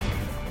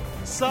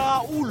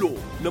Sa ulo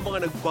ng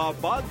mga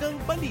nagbabagang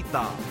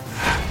balita.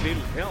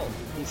 PhilHealth,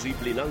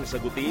 posible nang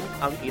sagutin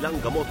ang ilang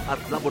gamot at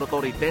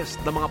laboratory test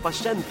ng mga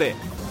pasyente.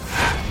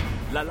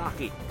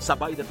 Lalaki,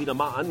 sabay na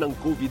tinamaan ng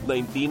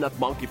COVID-19 at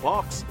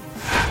monkeypox.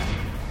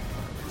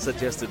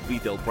 Suggested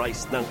retail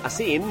price ng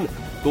asin,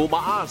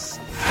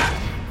 tumaas.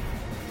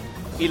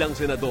 Ilang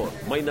senador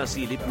may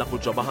nasilip na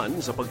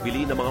kutsabahan sa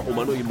pagbili ng mga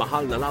umano'y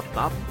mahal na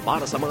laptop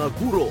para sa mga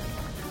guro.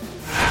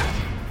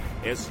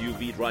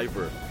 SUV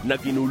driver na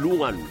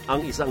ginulungan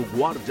ang isang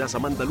gwardya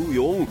sa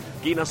Mandaluyong,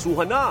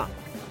 kinasuhan na.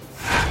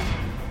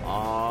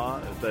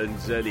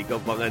 Angelica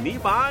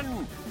Panganiban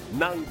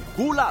ng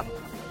gulat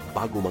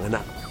bago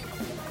manganak.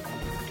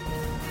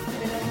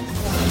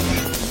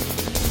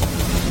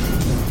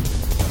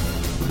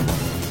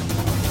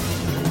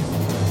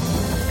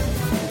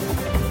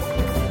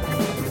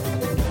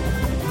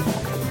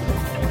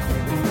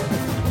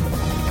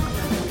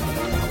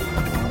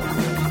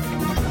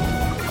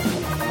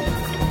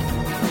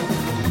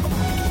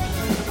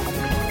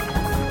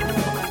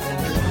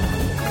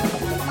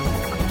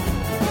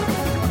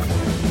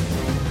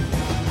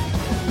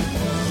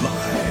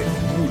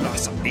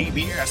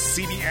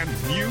 ABS-CBN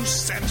News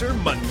Center,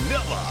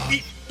 Manila.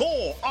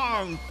 Ito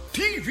ang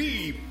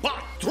TV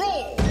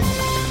Patrol.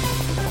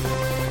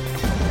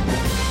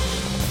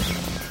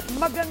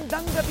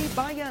 Magandang gabi,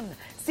 bayan.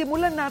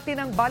 Simulan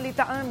natin ang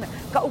balitaan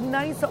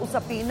kaugnay sa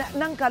usapin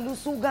ng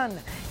kalusugan.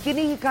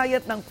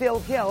 Kinihikayat ng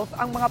PhilHealth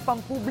ang mga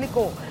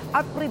pampubliko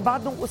at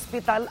pribadong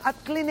ospital at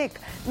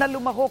klinik na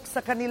lumahok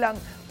sa kanilang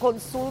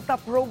konsulta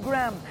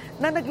program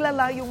na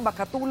naglalayong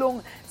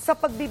makatulong sa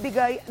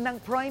pagbibigay ng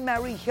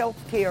primary health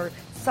care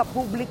sa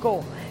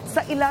publiko. Sa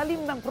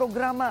ilalim ng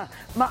programa,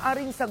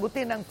 maaring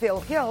sagutin ng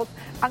PhilHealth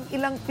ang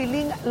ilang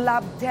piling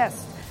lab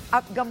test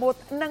at gamot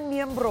ng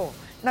miyembro.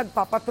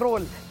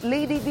 Nagpapatrol,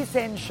 Lady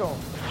Vicencio.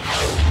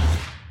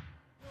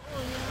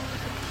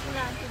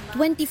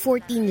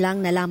 2014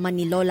 lang nalaman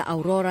ni Lola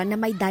Aurora na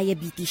may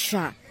diabetes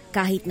siya.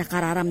 Kahit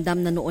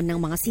nakararamdam na noon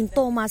ng mga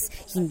sintomas,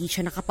 hindi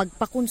siya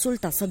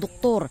nakapagpakonsulta sa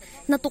doktor.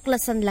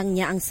 Natuklasan lang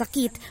niya ang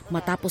sakit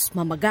matapos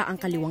mamaga ang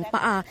kaliwang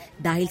paa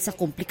dahil sa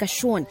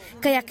komplikasyon,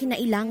 kaya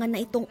kinailangan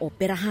na itong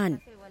operahan.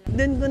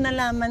 Doon ko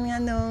nalaman nga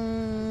nung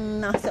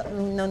nasa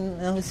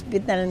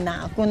hospital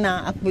na ako,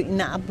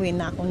 naapoy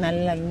na ako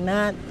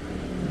nalagnat.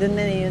 Doon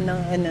na yun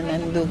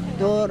ng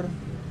doktor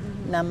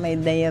na may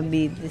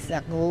diabetes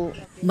ako.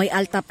 May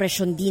alta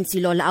presyon din si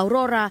Lola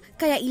Aurora,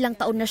 kaya ilang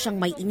taon na siyang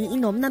may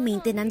iniinom na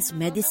maintenance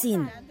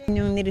medicine.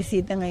 Yung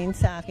niresita ngayon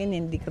sa akin,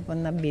 hindi ka pa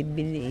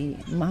nabibili.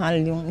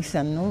 Mahal yung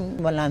isa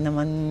nung wala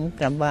naman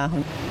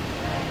trabaho.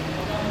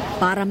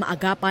 Para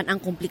maagapan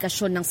ang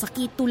komplikasyon ng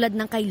sakit tulad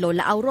ng kay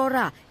Lola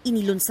Aurora,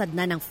 inilunsad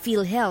na ng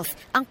PhilHealth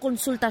ang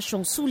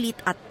konsultasyong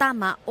sulit at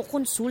tama o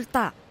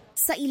konsulta.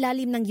 Sa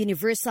ilalim ng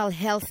Universal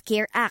Health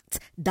Care Act,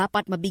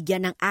 dapat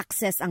mabigyan ng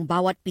access ang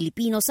bawat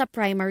Pilipino sa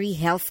primary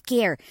health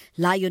care.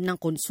 Layon ng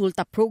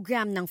konsulta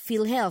program ng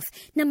PhilHealth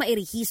na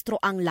mairehistro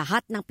ang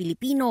lahat ng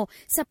Pilipino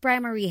sa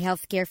primary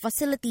health care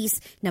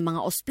facilities ng mga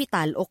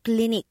ospital o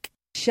klinik.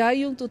 Siya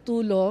yung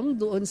tutulong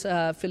doon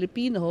sa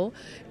Filipino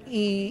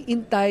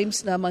in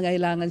times na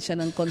mangailangan siya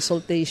ng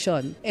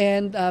consultation.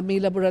 And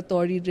may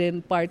laboratory din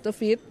part of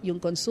it,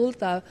 yung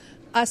konsulta,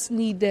 as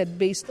needed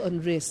based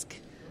on risk.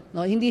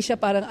 No, hindi siya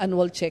parang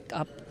annual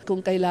check-up. Kung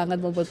kailangan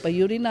mo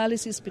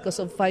magpa-urinalysis because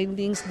of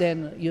findings,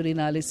 then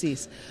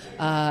urinalysis.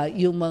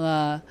 Yung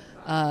mga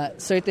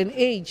certain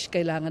age,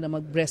 kailangan na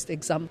mag-breast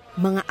exam.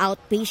 Mga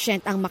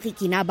outpatient ang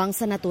makikinabang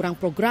sa naturang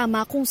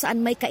programa kung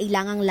saan may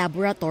kailangang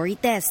laboratory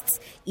tests.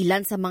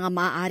 Ilan sa mga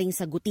maaaring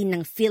sagutin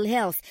ng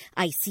PhilHealth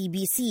ay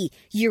CBC,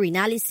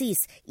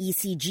 urinalysis,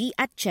 ECG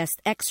at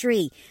chest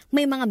x-ray.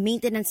 May mga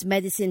maintenance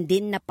medicine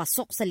din na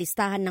pasok sa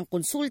listahan ng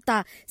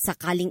konsulta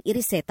sakaling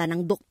ireseta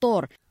ng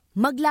doktor.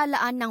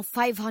 Maglalaan ng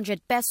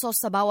 500 pesos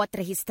sa bawat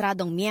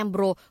rehistradong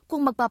miyembro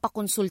kung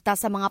magpapakonsulta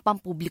sa mga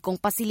pampublikong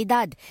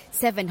pasilidad.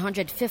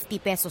 750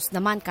 pesos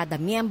naman kada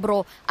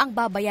miyembro ang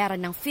babayaran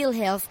ng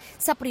PhilHealth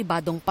sa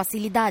pribadong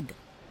pasilidad.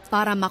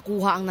 Para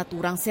makuha ang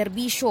naturang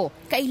serbisyo,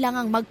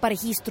 kailangang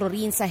magparehistro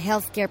rin sa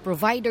healthcare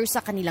provider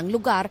sa kanilang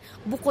lugar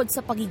bukod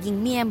sa pagiging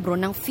miyembro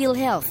ng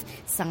PhilHealth.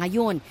 Sa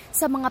ngayon,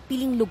 sa mga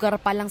piling lugar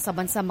pa lang sa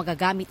bansa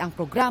magagamit ang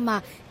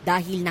programa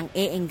dahil nang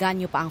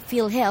eengganyo pa ang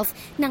PhilHealth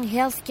ng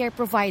healthcare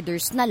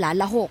providers na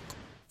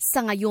lalahok.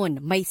 Sa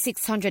ngayon, may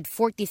 643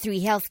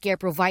 healthcare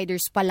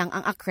providers pa lang ang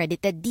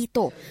accredited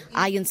dito.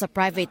 Ayon sa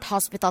Private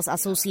Hospitals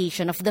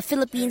Association of the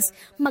Philippines,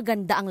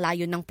 maganda ang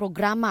layon ng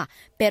programa.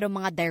 Pero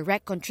mga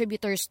direct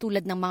contributors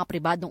tulad ng mga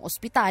pribadong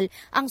ospital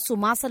ang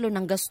sumasalo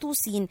ng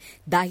gastusin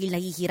dahil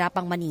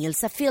nahihirapang maningil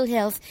sa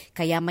PhilHealth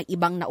kaya may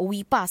ibang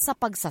nauwi pa sa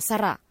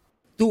pagsasara.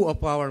 2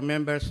 of our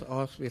members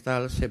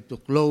hospitals have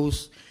to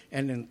close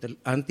and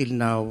until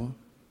now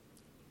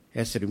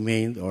have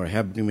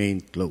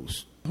remained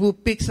closed. Who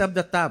picks up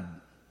the tab?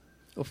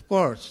 Of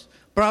course,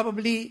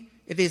 probably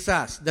it is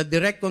us, the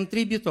direct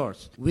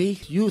contributors. We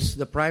use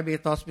the private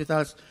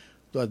hospitals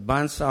to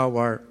advance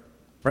our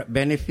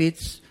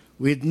benefits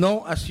with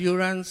no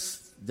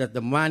assurance that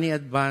the money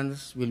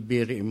advance will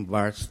be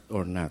reimbursed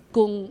or not.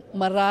 Kung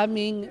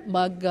maraming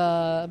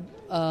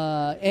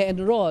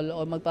enroll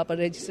o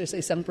magpaparegister sa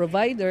isang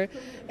provider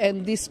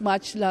and this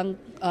much lang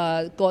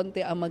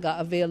konti ang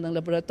mag-a-avail ng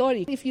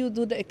laboratory. If you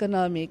do the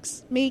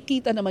economics, may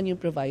kita naman yung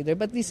provider,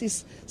 but this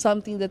is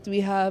something that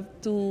we have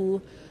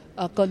to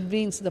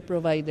convince the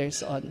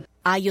providers on.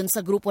 Ayon sa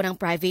grupo ng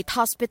private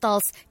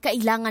hospitals,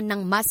 kailangan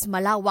ng mas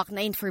malawak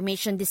na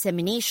information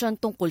dissemination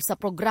tungkol sa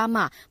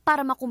programa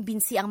para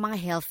makumbinsi ang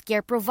mga healthcare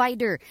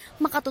provider.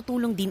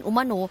 Makatutulong din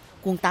umano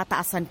kung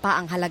tataasan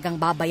pa ang halagang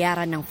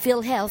babayaran ng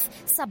PhilHealth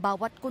sa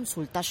bawat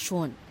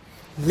konsultasyon.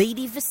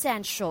 Lady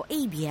Vicencio,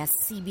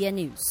 ABS-CBN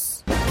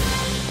News.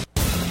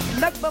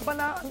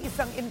 Nagbabala ang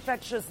isang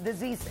infectious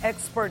disease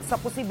expert sa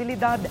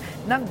posibilidad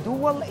ng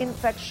dual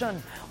infection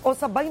o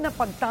sabay na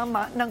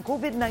pagtama ng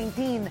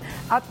COVID-19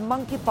 at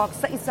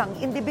monkeypox sa isang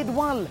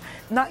individual.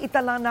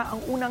 Naitala na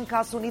ang unang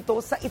kaso nito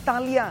sa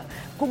Italia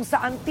kung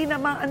saan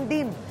tinamaan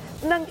din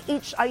ng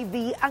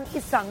HIV ang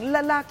isang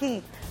lalaki.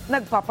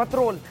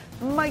 Nagpapatrol,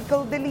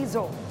 Michael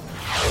Delizo.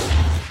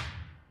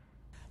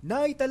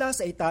 Naitala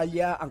sa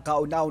Italia ang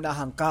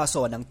kauna-unahang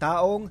kaso ng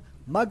taong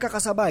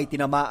magkakasabay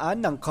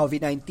tinamaan ng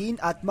COVID-19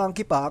 at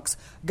monkeypox,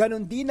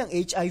 ganon din ng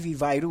HIV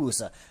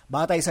virus.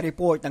 Batay sa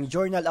report ng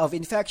Journal of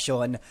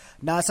Infection,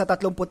 nasa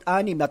 36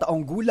 na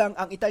taong gulang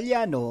ang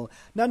Italyano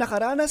na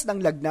nakaranas ng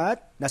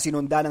lagnat na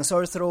sinunda ng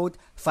sore throat,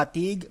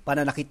 fatigue,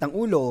 pananakit ng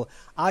ulo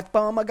at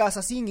pamamaga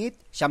sa singit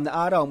 9 na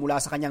araw mula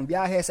sa kanyang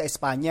biyahe sa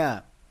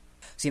Espanya.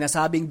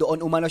 Sinasabing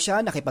doon umano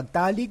siya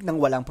nakipagtalik ng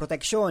walang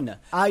proteksyon.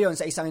 Ayon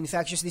sa isang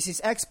infectious disease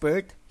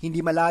expert,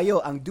 hindi malayo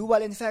ang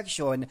dual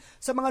infection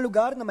sa mga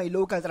lugar na may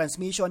local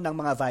transmission ng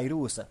mga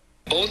virus.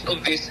 Both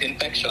of this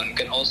infection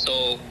can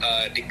also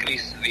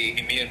decrease the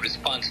immune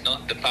response. No?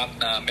 The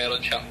fact na meron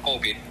siyang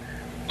COVID,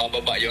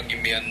 mababa yung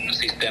immune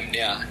system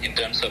niya in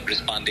terms of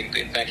responding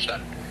to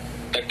infection.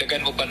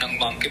 Dagdagan mo pa ng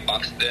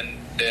monkeypox,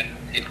 then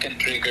it can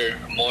trigger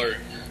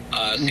more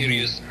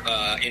serious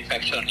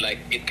infection, like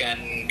it can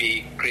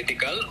be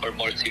critical or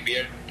more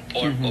severe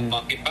form of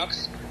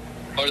monkeypox,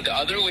 or the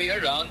other way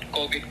around,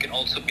 COVID can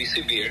also be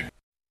severe.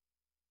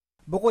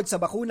 Bukod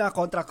sa bakuna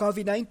kontra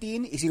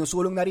COVID-19,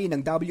 isinusulong na rin ng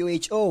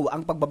WHO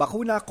ang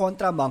pagbabakuna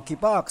kontra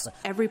monkeypox.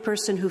 Every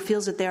person who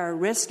feels that they are at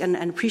risk and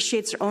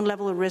appreciates their own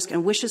level of risk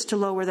and wishes to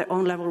lower their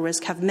own level of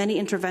risk have many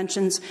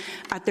interventions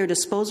at their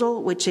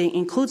disposal, which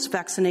includes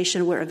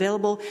vaccination where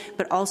available,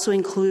 but also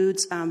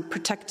includes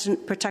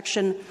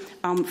protection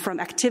from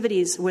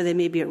activities where they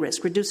may be at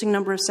risk, reducing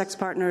number of sex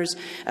partners,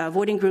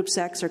 avoiding group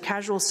sex or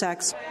casual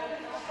sex.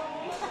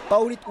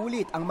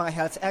 Paulit-ulit ang mga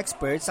health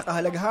experts sa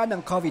kahalagahan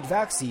ng COVID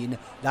vaccine,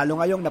 lalo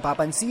ngayong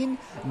napapansin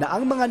na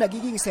ang mga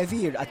nagiging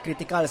severe at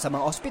critical sa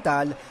mga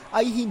ospital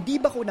ay hindi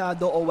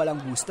bakunado o walang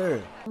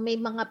booster. May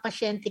mga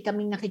pasyente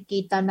kaming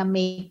nakikita na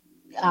may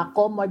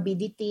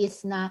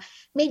comorbidities na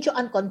medyo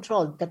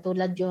uncontrolled,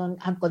 katulad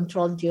yung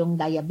uncontrolled yung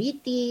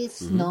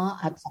diabetes, no,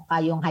 at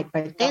saka yung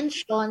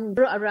hypertension,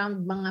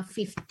 around mga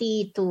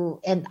 50 to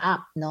and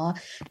up, no,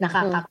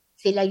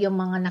 sila yung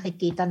mga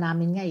nakikita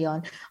namin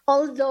ngayon.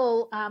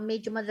 Although,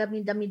 medyo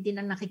madami-dami din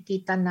ang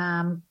nakikita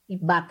na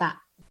bata.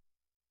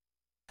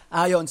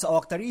 Ayon sa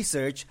Okta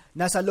Research,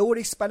 nasa low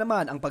risk pa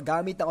naman ang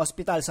paggamit ng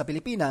ospital sa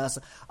Pilipinas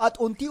at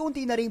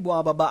unti-unti na rin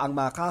bumababa ang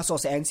mga kaso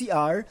sa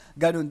NCR,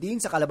 ganun din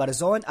sa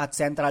Calabarzon at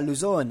Central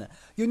Luzon.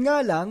 Yun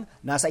nga lang,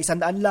 nasa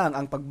 100 lang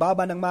ang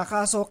pagbaba ng mga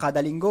kaso kada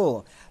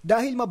linggo.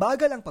 Dahil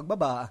mabagal ang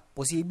pagbaba,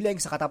 posibleng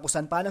sa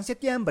katapusan pa ng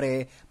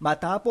Setyembre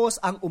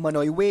matapos ang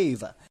umano'y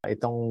wave.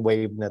 Itong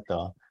wave na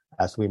to,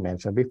 as we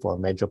mentioned before,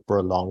 medyo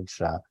prolonged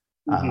siya.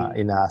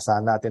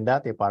 Inaasahan natin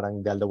dati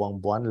parang 2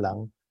 buwan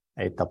lang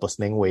ay tapos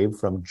na yung wave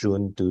from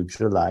June to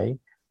July.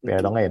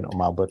 Pero ngayon,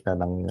 umabot na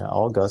ng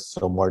August,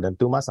 so more than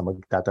 2 months,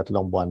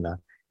 magtatatlong buwan na.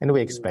 And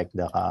we expect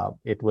that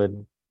it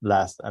would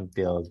last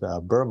until the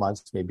Burr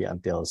months, maybe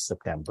until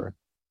September.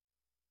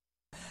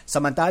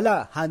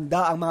 Samantala,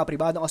 handa ang mga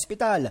pribadong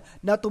ospital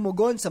na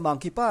tumugon sa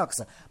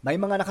monkeypox. May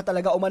mga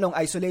nakatalaga umanong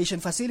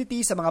isolation facility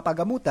sa mga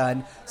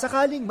pagamutan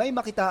sakaling may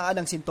makitaan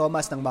ng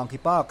sintomas ng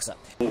monkeypox.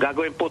 Ang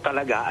gagawin po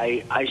talaga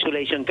ay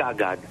isolation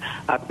kaagad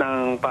at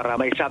para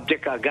may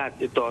subject kaagad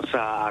ito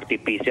sa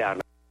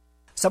RT-PCR.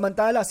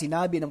 Samantala,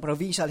 sinabi ng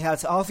Provincial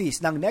Health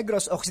Office ng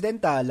Negros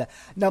Occidental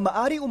na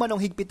maari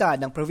umanong higpitan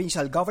ng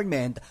provincial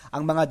government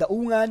ang mga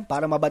daungan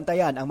para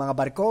mabantayan ang mga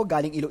barko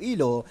galing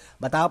Iloilo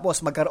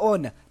matapos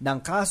magkaroon ng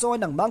kaso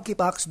ng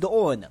monkeypox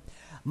doon.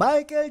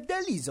 Michael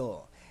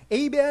Delizo,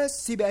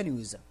 ABS-CBN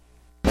News.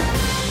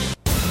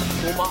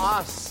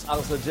 Tumaas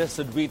ang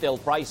suggested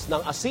retail price ng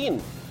asin.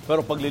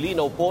 Pero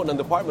paglilinaw po ng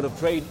Department of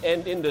Trade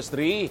and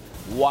Industry,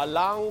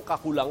 walang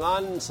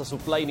kakulangan sa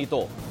supply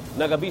nito.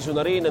 Nag-abiso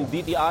na rin ng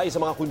DTI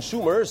sa mga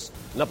consumers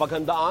na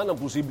paghandaan ang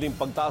posibleng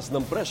pagtaas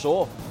ng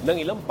presyo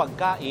ng ilang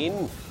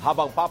pagkain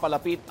habang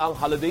papalapit ang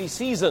holiday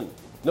season.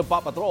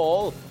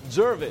 Nagpapatrol,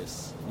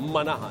 Jervis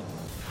Manahan.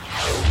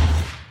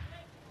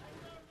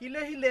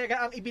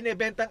 Hile-hilera ang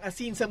ibinebentang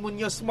asin sa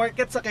Muñoz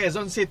Market sa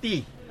Quezon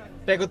City.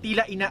 Pero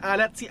tila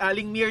inaalat si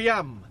Aling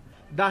Miriam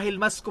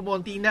dahil mas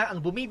kumonti na ang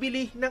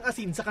bumibili ng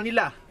asin sa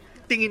kanila.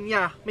 tingin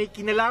niya, may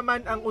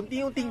kinalaman ang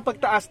unti-unting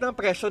pagtaas ng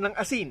presyo ng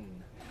asin.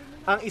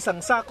 Ang isang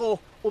sako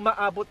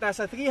umaabot na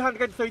sa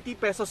 330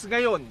 pesos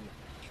ngayon,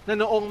 na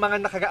noong mga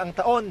nakaraang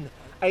taon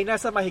ay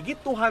nasa mahigit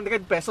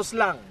 200 pesos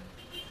lang.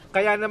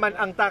 Kaya naman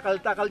ang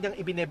takal-takal niyang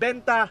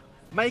ibinebenta,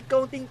 may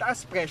kaunting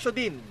taas presyo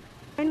din.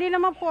 Hindi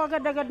naman po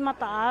agad-agad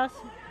mataas.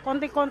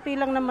 Konti-konti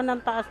lang naman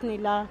ang taas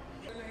nila.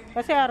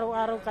 Kasi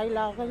araw-araw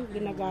kailangan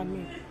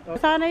ginagamit.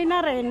 Sanay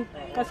na rin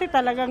kasi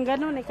talagang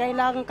ganun.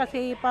 Kailangan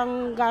kasi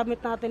pang gamit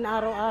natin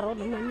araw-araw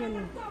naman yun.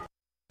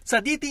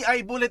 Sa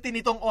DTI Bulletin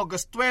nitong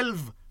August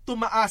 12,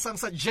 tumaas ang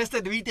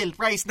suggested retail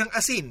price ng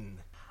asin.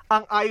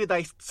 Ang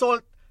iodized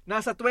salt,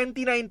 nasa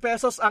 29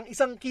 pesos ang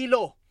 1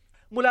 kilo,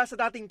 mula sa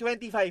dating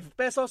 25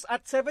 pesos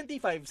at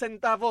 75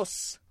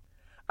 centavos.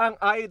 Ang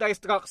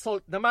iodized rock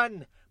salt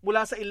naman,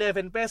 mula sa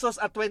 11 pesos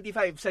at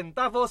 25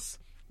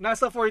 centavos,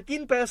 nasa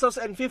 14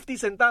 pesos and 50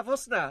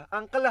 centavos na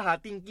ang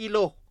kalahating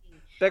kilo.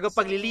 Pero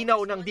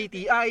paglilinaw ng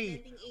DTI,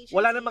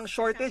 wala namang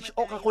shortage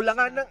o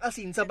kakulangan ng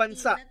asin sa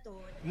bansa.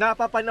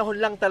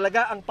 Napapanahon lang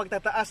talaga ang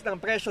pagtataas ng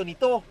presyo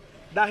nito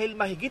dahil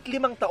mahigit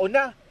 5 taon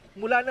na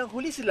mula nang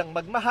huli silang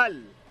magmahal.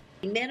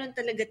 Meron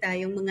talaga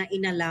tayong mga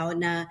inalaw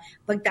na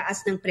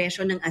pagtaas ng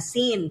presyo ng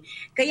asin.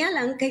 Kaya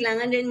lang,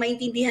 kailangan rin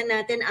maintindihan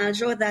natin,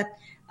 Aljo, that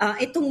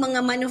itong mga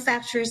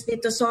manufacturers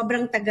nito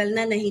sobrang tagal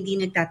na hindi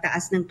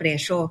nagtataas ng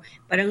presyo.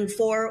 Parang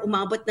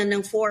umabot na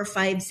ng 4,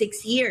 5,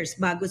 6 years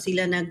bago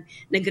sila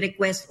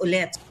nag-request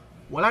ulit.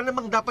 Wala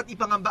namang dapat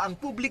ipangamba ang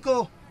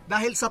publiko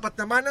dahil sapat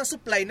naman ang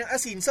supply ng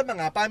asin sa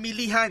mga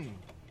pamilihan.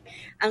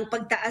 Ang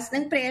pagtaas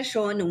ng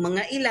presyo ng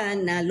mga ilan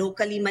na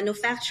locally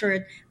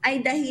manufactured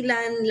ay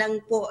dahilan lang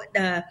po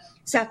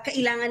sa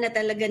kailangan na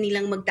talaga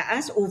nilang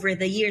magtaas over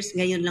the years.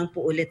 Ngayon lang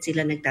po ulit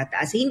sila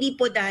nagtataas. Hindi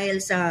po dahil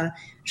sa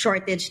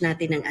shortage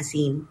natin ng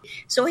asin.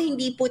 So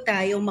hindi po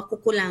tayo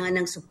makukulangan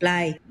ng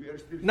supply.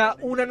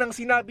 Nauna nang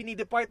sinabi ni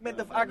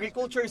Department of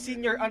Agriculture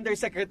Senior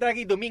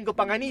Undersecretary Domingo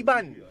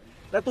Panganiban,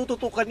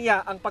 natututukan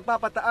niya ang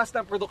pagpapataas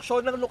ng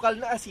produksyon ng lokal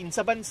na asin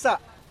sa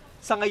bansa.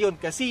 Sa ngayon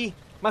kasi,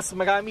 mas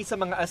marami sa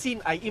mga asin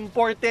ay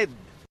imported.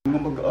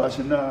 Mga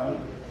mag-aasin na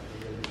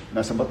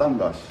nasa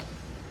Batangas,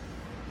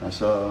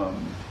 nasa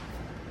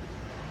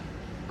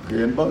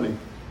Cagayan Valley,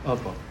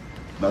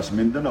 nasa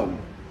Mindanao,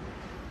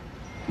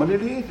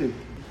 maliliit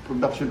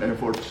production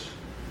efforts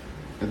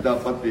na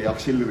dapat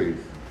i-accelerate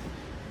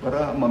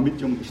para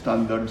ma-meet yung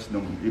standards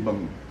ng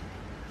ibang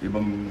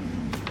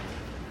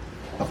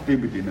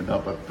activity na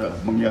dapat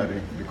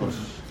mangyari because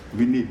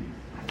we need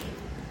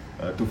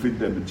to feed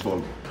them in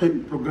salt.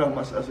 Same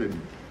programa sa asin.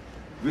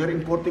 We are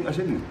importing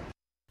asin.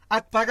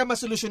 At para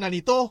masolusyonan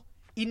ito,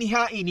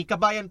 inihain ni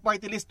Kabayan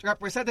Party List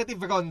Representative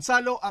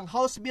Gonzalo ang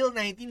House Bill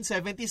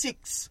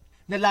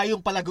 1976 na layong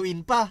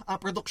palaguin pa ang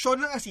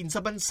produksyon ng asin sa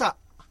bansa.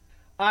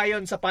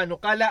 Ayon sa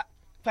panukala,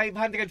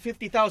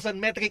 550,000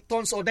 metric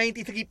tons o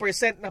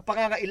 93% ng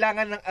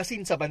pangangailangan ng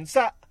asin sa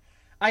bansa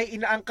ay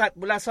inaangkat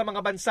mula sa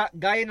mga bansa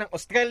gaya ng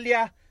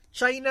Australia,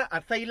 China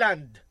at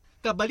Thailand.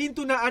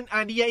 Kabalintunaan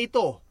aniya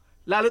ito,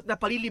 lalo't na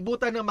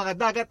palilibutan ng mga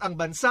dagat ang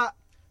bansa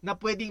na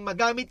pwedeng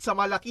magamit sa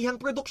malakihang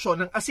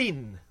produksyon ng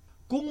asin.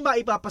 Kung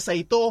maipapasa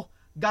ito,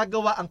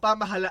 gagawa ang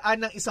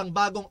pamahalaan ng isang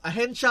bagong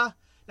ahensya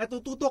na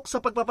tututok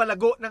sa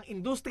pagpapalago ng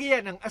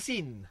industriya ng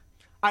asin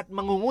at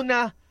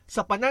mangunguna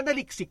sa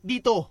pananaliksik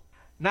dito.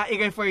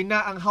 Na-i-refer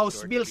na ang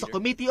House Bill sa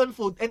Committee on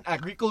Food and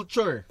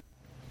Agriculture.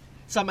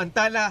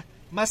 Samantala,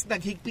 mas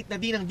naghigpit na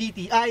din ang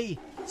DTI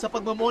sa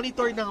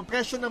pagmamonitor ng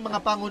presyo ng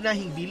mga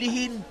pangunahing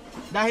bilihin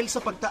dahil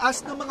sa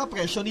pagtaas ng mga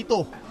presyo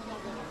nito.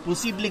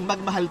 Posibleng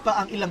magmahal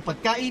pa ang ilang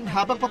pagkain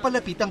habang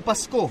papalapit ang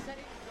Pasko.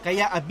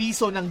 Kaya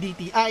abiso ng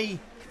DTI,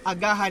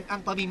 agahan ang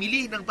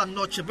pamimili ng pang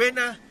Noche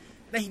Buena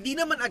na hindi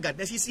naman agad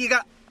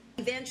nasisira.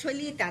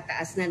 Eventually,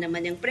 tataas na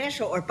naman yung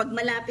presyo or pag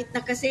malapit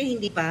na kasi,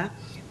 hindi pa.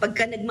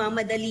 Pagka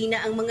nagmamadali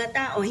na ang mga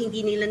tao,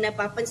 hindi nila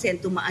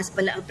napapansin, tumaas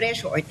pala ang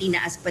presyo or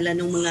tinaas pala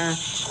ng mga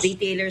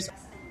retailers.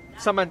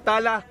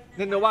 Samantala,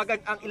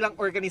 nanawagan ang ilang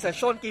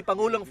organisasyon kay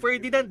Pangulong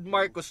Ferdinand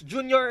Marcos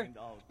Jr.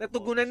 na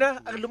tugunan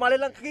na ang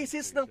lumalalang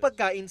krisis ng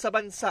pagkain sa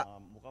bansa.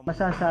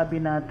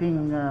 Masasabi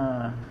nating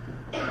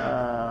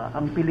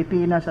ang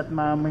Pilipinas at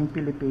mamang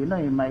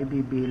Pilipino ay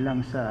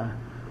maibibilang sa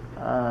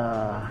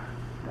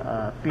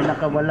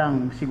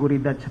pinakawalang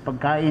seguridad sa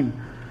pagkain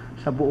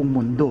sa buong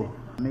mundo.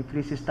 May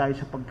krisis tayo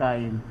sa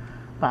pagkain.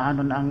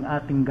 Paano na ang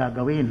ating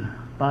gagawin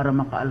para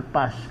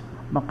makaalpas,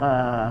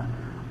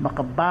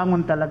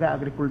 makabangon talaga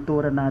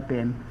agrikultura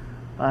natin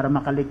para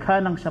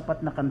makalikha ng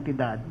sapat na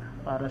kantidad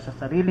para sa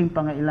sariling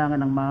pangailangan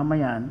ng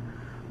mamayan,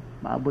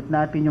 maabot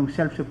natin yung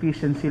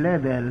self-sufficiency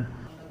level.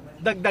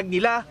 Dagdag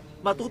nila,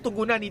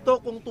 matutugunan nito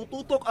kung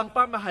tututok ang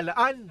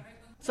pamahalaan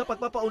sa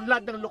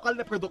pagpapaunlad ng lokal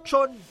na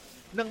produksyon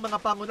ng mga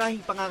pangunahing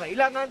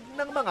pangangailangan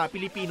ng mga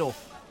Pilipino.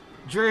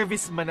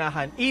 Jervis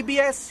Manahan,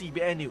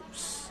 ABS-CBN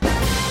News.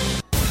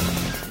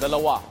 2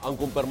 ang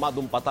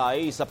kumpirmadong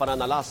patay sa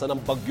pananalasa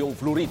ng bagyong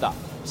Florita.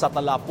 Sa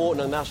tala po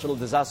ng National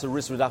Disaster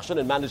Risk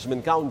Reduction and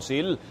Management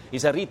Council,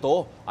 isa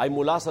rito ay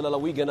mula sa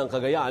lalawigan ng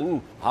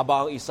Cagayan,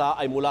 habang isa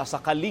ay mula sa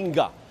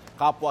Kalinga.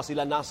 Kapwa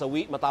sila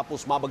nasawi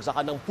matapos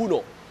mabagsakan ng puno.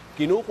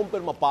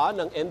 Kinukumpirma pa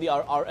ng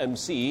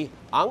NDRRMC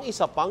ang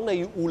isa pang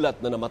naiulat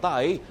na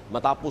namatay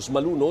matapos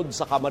malunod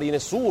sa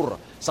Camarines Sur.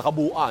 Sa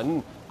kabuuan,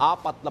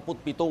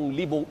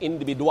 47,000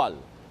 individual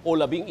o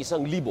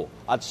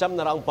 11,000 at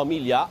 900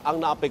 pamilya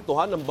ang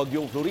naapektuhan ng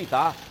bagyong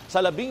Florita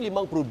sa 15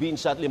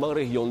 probinsya at 5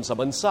 rehiyon sa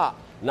bansa.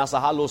 Nasa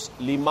halos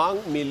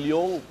 5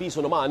 milyong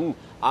piso naman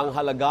ang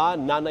halaga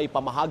na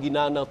naipamahagi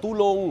na ng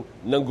tulong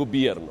ng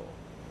gobyerno.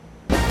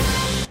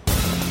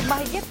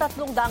 Mahigit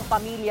 300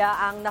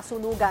 pamilya ang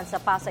nasunugan sa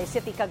Pasay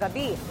City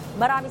kagabi.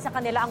 Marami sa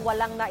kanila ang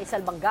walang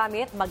naisalbang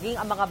gamit, maging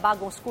ang mga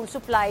bagong school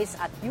supplies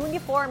at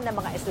uniform ng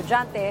mga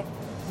estudyante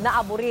na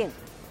abo rin.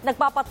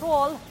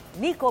 Nagpapatrol,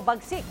 Nico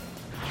Bagsik.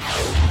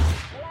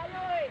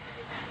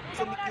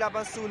 Sumiklab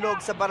ang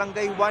sunog sa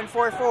Barangay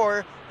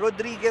 144,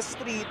 Rodriguez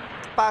Street,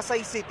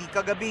 Pasay City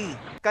kagabi.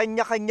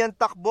 Kanya-kanyang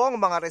takbo ang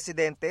mga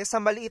residente sa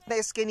maliit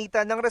na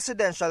eskinita ng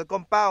residential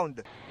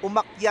compound.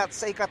 Umakyat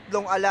sa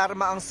ikatlong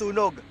alarma ang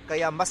sunog,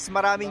 kaya mas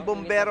maraming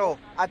bombero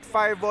at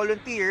fire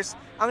volunteers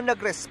ang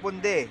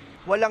nagresponde.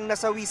 Walang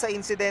nasawi sa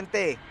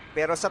insidente,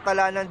 pero sa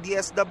tala ng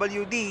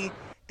DSWD,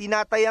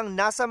 tinatayang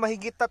nasa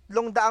mahigit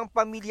 300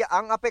 pamilya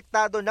ang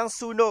apektado ng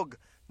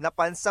sunog na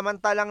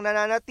pansamantalang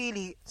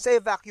nananatili sa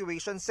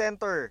evacuation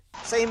center.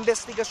 Sa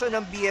investigasyon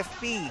ng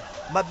BFP,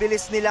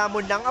 mabilis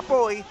nilamon ng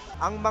apoy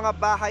ang mga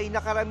bahay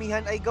na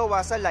karamihan ay gawa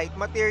sa light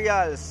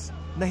materials.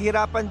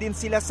 Nahirapan din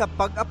sila sa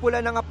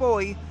pag-apula ng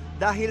apoy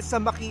dahil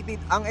sa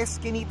makitid ang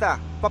eskinita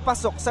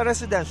papasok sa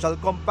residential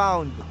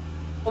compound.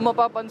 Kung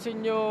mapapansin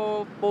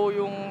nyo po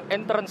yung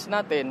entrance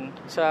natin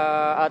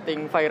sa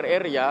ating fire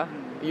area,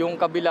 yung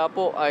kabila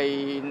po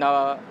ay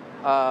na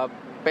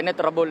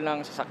penetrable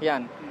ng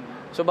sasakyan.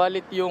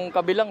 Subalit yung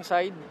kabilang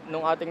side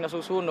ng ating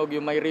nasusunog,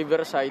 yung may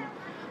river side,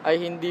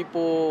 ay hindi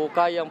po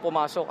kayang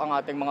pumasok ang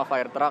ating mga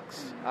fire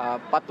trucks.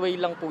 Pathway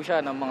lang po siya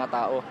ng mga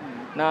tao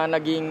na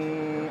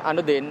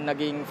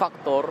naging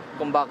factor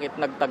kung bakit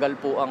nagtagal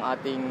po ang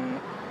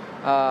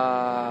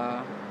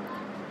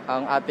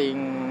ating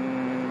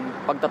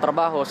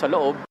pagtatrabaho sa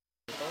loob.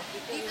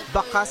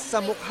 Bakas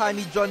sa mukha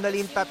ni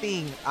Jonalyn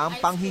Tating ang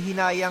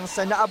panghihinayang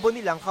sa naabo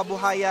nilang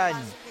kabuhayan.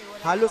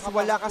 Halos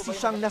wala kasi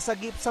siyang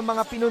nasagip sa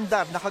mga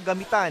pinundar na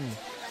kagamitan.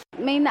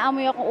 May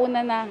naamoy ako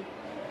una na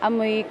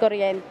amoy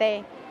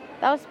kuryente.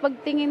 Tapos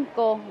pagtingin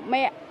ko,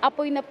 may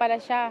apoy na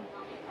pala siya.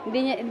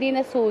 Hindi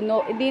na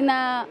suno, hindi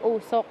na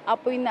usok,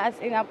 apoy na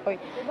as in apoy.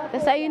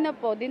 Tapos ayun na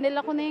po,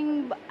 dinala ko na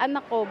yung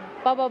anak ko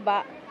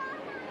pababa.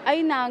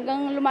 Ayun na,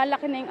 hanggang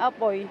lumalaki na yung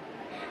apoy.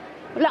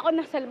 Wala ko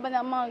nasalba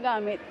ng mga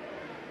gamit.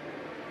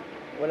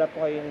 Wala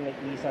po kayong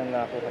nag-iisang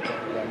nakuha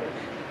ng gamit?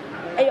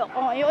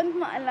 Ayoko ngayon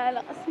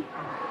maalala kasi.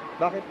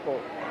 Bakit po?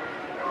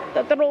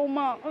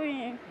 Tatrauma ako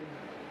eh.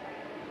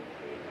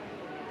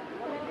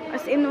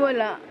 As in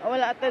wala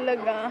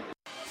talaga.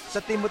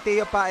 Sa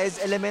Timoteo Paez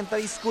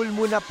Elementary School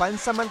muna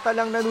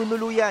pansamantalang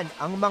nanunuluyan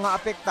ang mga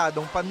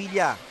apektadong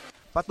pamilya.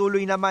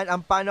 Patuloy naman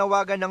ang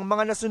panawagan ng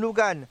mga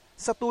nasunugan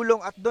sa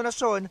tulong at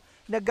donasyon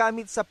na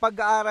gamit sa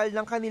pag-aaral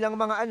ng kanilang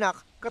mga anak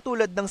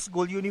katulad ng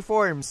school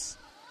uniforms.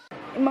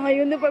 Yung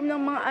mga uniform ng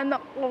mga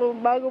anak ko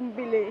bagong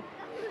bili.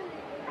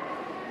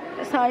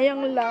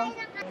 Sayang lang.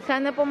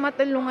 Sana po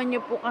matulungan niyo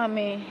po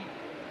kami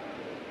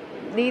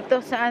dito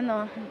sa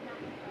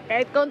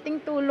kahit konting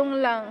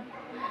tulong lang.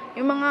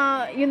 Yung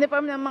mga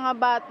uniform ng mga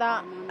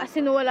bata, as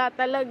in wala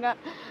talaga.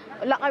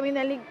 Wala kami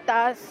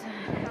naligtas.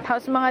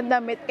 Tapos mga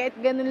damit, kahit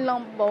ganun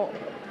lang po.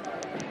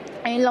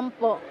 Ayun lang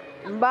po.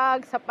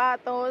 Bag,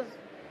 sapatos.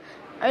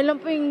 Ayun lang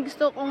po yung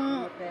gusto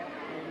kong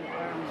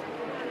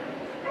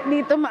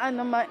dito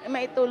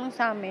maitulong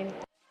sa amin.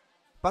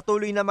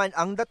 Patuloy naman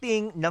ang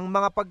dating ng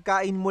mga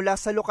pagkain mula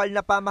sa lokal na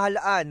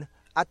pamahalaan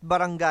at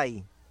barangay.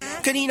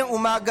 Kaninang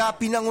umaga,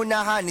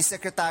 pinangunahan ni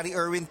Secretary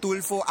Erwin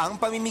Tulfo ang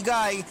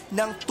pamimigay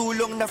ng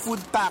tulong na food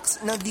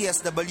packs ng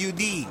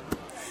DSWD.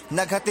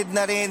 Naghatid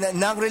na rin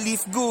ng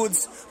relief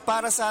goods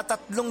para sa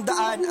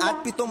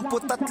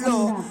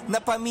 373 na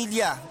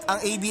pamilya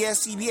ang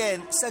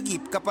ABS-CBN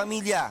Sagip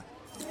Kapamilya.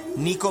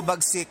 Nico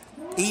Bagsik,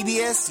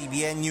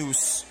 ABS-CBN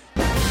News.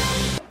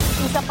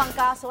 Isa pang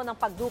kaso ng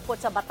pagdukot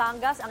sa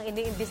Batangas ang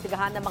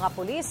iniimbestigahan ng mga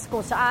pulis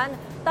kung saan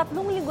 3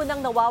 linggo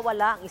nang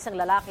nawawala ang isang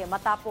lalaki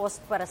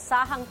matapos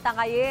pwersahang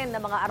tangayin ng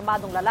mga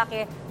armadong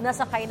lalaki na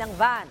sakay ng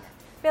van.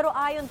 Pero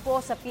ayon po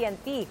sa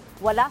PNP,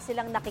 wala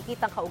silang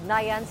nakikitang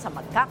kaugnayan sa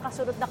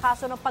magkakasunod na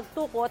kaso ng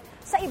pagtukot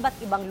sa iba't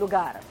ibang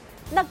lugar.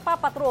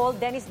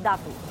 Nagpapatrol, Dennis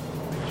Datu.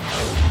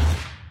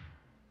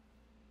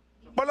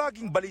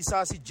 Palaging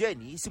balisa si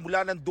Jenny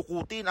simula nang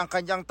dukutin ang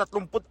kanyang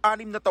 36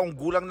 na taong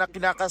gulang na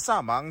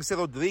kinakasamang si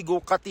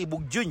Rodrigo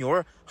Katibug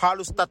Jr.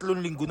 halos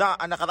 3 linggo na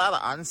ang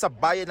nakararaan sa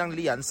bayan ng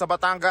Lian sa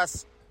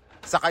Batangas.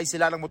 Sakay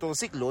sila ng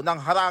motorsiklo nang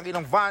harangin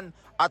ng van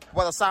at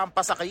pwersahan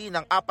pasakayin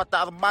ng 4 na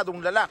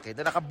armadong lalaki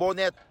na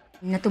nakabonet.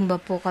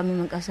 Natumba po kami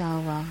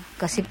mag-asawa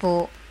kasi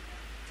po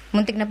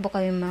muntik na po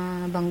kami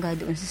mabangga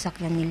doon sa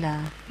sakyan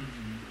nila.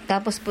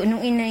 Tapos po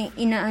nung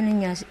inaano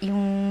niya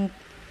yung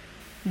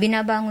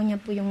binabangon niya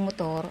po yung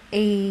motor,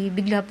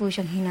 bigla po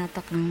siyang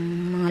hinatak ng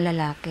mga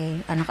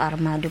lalaki.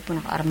 Naka-armado po,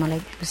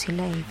 naka-armalite po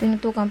sila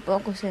Tinutukan po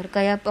ako, sir.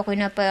 Kaya po ako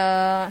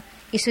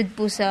isud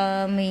po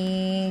sa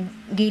may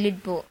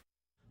gilid po.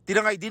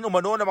 Tinangay din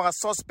umano ng mga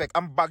suspect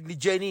ang bag ni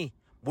Jenny.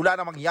 Mula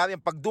na mangyari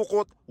ang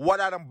pagdukot,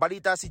 wala nang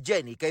balita si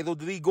Jenny kay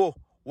Rodrigo.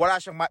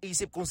 Wala siyang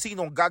maisip kung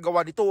sino ang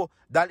gagawa nito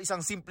dahil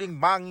isang simpleng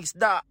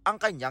mangingisda ang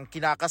kanyang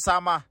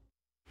kinakasama.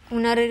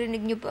 Kung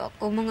naririnig niyo po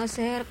ako, mga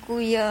sir,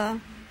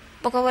 kuya,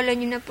 pakawalan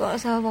niyo na po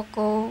asawa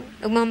ko.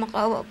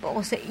 Nagmamakaawa po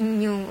ako sa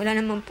inyo. Wala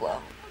naman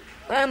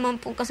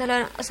po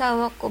kasalanan ng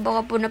asawa ko.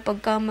 Baka po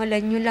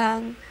napagkamalan niyo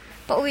lang.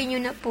 Pauwi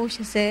niyo na po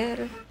siya,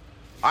 sir.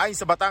 Ayon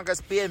sa Batangas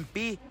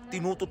PNP,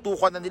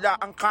 tinututukan na nila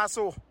ang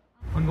kaso.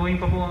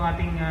 Ongoing pa po ang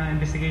ating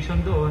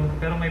investigation doon,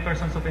 pero may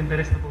persons of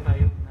interest na po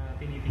tayo na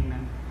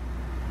tinitingnan.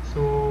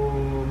 So,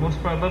 most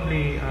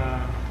probably,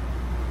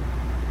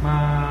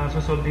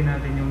 masosolve din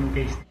natin yung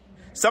case.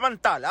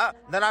 Samantala,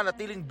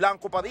 nananatiling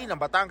blanco pa rin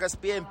ang Batangas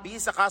PNP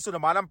sa kaso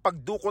naman ng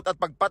pagdukot at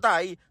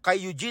pagpatay kay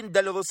Eugene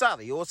Del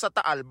Rosario sa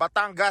Taal,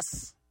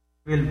 Batangas.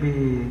 We'll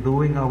be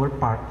doing our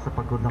part sa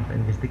pagkudang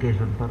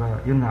investigation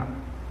para yun nga,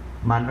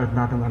 man-earth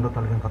natin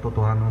talagang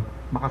katotohanan at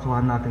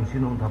makasuhan natin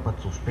sino ang dapat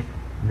suspect,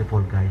 the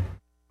fall guy.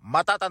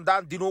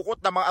 Matatandaan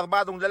dinukot ng mga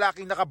armadong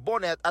lalaking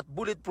naka-bonnet at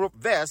bulletproof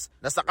vest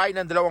na sakay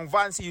ng 2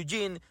 van si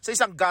Eugene sa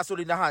isang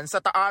gasolinahan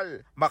sa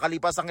Taal.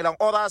 Makalipas ang ilang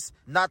oras,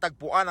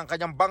 natagpuan ang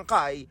kanyang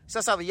bangkay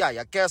sa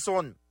Sariaya,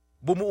 Quezon.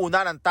 Bumuo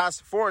na ng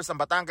task force ang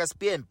Batangas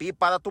PNP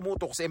para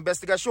tumutok sa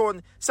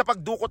investigasyon sa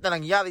pagdukot na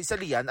nangyari sa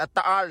Lian at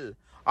Taal.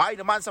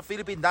 Ayon naman sa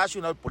Philippine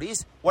National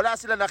Police, wala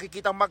sila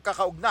nakikitang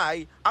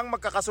magkakaugnay ang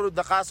magkakasunod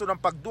na kaso ng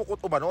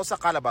pagdukot umano sa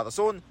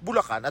Calabarzon,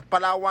 Bulacan at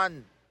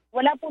Palawan.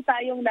 Wala po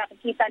tayong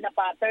nakikita na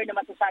pattern na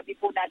masasabi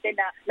po natin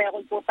na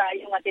meron po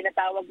tayong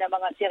tinatawag na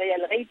mga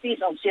serial rapists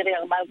o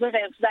serial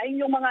murderers.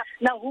 Dahil yung mga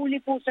nahuli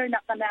po, sir,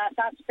 na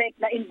suspect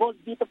na involved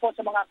dito po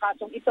sa mga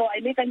kasong ito ay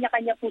may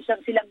kanya-kanya po, sir,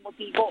 silang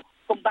motibo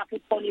kung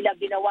bakit po nila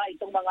ginawa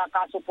itong mga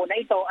kaso po na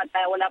ito. At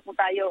wala po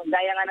tayo,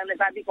 gaya nga ng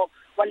nasabi ko,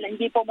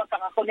 hindi po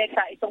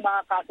magkakakonekta itong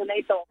mga kaso na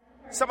ito.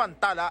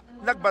 Samantala,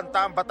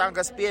 nagbanta ang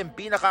Batangas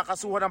PNP na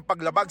kakasuhan ng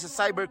paglabag sa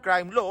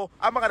cybercrime law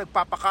ang mga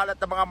nagpapakalat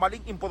ng mga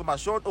maling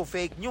impormasyon o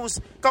fake news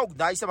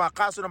kaugnay sa mga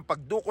kaso ng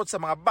pagdukot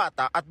sa mga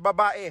bata at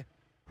babae.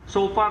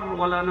 So far,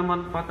 wala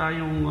naman pa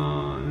tayong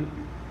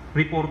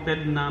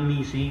reported na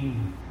missing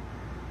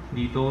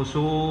dito.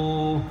 So,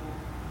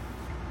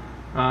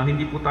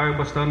 hindi po tayo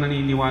basta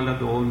naniniwala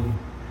doon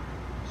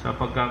sa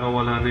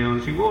pagkakawala na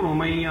yun. Siguro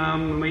may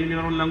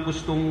meron lang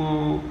gustong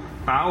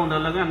tao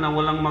talaga na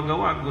walang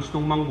magawa,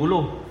 gustong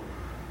manggulo.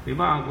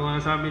 Diba?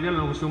 Kung sabi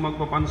nila, gustong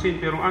magpapansin.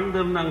 Pero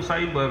under ng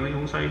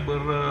yung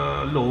cyber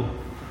law,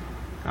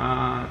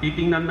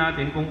 titingnan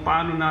natin kung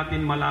paano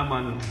natin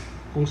malaman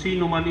kung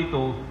sino man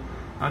ito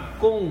at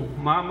kung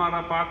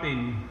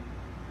mamarapatin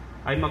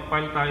ay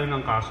mag-file tayo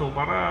ng kaso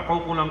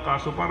kaukulang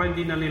kaso para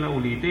hindi na nila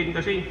ulitin.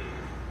 Kasi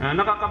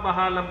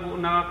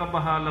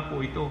nakakabahala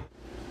po ito.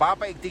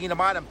 Papaigtingin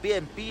naman ng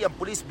PNP ang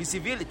police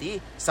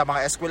visibility sa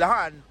mga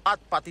eskwelahan at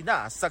pati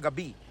na sa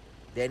gabi.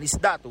 Dennis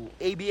Datu,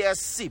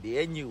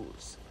 ABS-CBN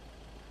News.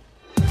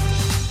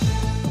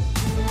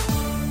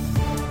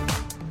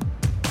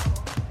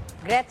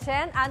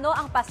 Gretchen, ano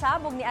ang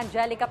pasabog ni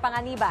Angelica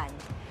Panganiban?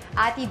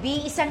 Ate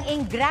B, isang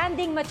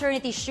engranding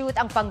maternity shoot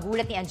ang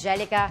panggulat ni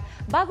Angelica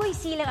bago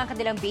isilang ang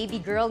kanilang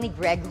baby girl ni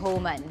Greg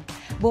Homan.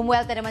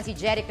 Bumuelta naman si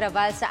Jeric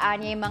Raval sa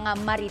anyay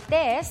mga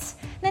marites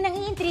na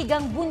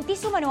nangiintrigang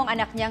buntis umano ang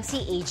anak niyang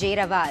si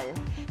AJ Raval.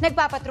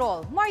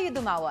 Nagpapatrol, Mario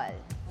Dumawal.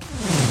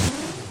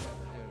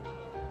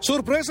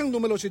 Surpresang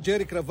dumalo si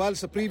Jeric Raval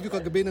sa preview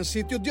kagabi ng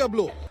Sitio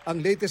Diablo, ang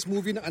latest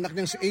movie ng anak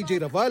niyang si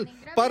AJ Raval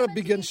para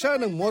bigyan siya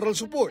ng moral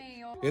support.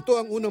 Ito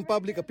ang unang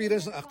public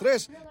appearance ng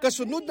aktres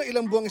kasunod na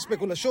ilang buwang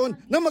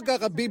espekulasyon na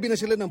magkakabibi na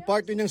sila ng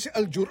partner niyang si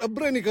Aljur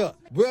Abrenica.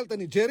 Buwelta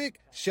ni Jeric,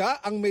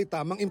 siya ang may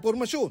tamang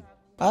impormasyon.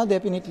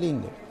 Definitely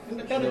hindi.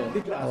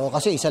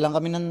 Kasi isa lang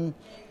kami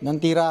ng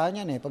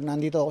tirahan yan . Pag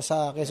nandito ako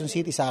sa Quezon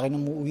City, sa akin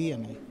umuwi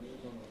yan .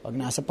 Pag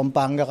nasa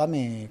Pampanga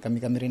kami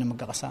rin ang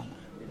magkakasama.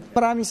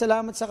 Maraming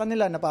salamat sa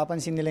kanila,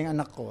 napapansin nila yung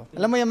anak ko.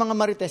 Alam mo yung mga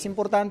marites,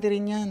 importante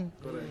rin yan.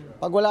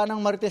 Pag wala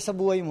nang marites sa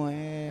buhay mo,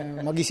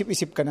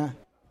 mag-isip-isip ka na.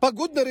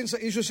 Pagod na rin sa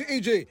issue si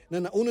AJ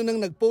na nauna nang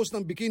nag-post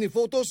ng bikini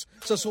photos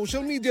sa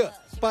social media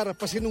para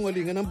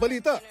pasinungalingan ng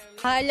balita.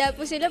 Hala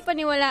po sila,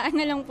 paniwalaan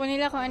na lang po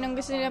nila kung anong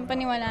gusto nilang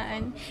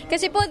paniwalaan.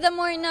 Kasi po, the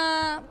more na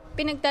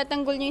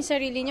pinagtatanggol niyo yung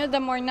sarili niyo, the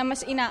more na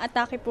mas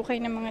inaatake po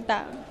kayo ng mga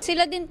tao.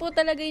 Sila din po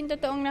talaga yung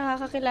totoong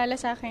nakakakilala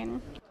sa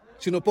akin.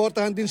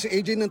 Sinuportahan din si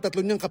AJ ng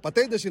tatlo niyang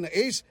kapatid na sina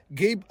Ace,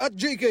 Gabe at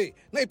JK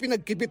na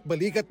ipinagkipit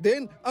balikat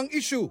din ang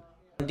issue.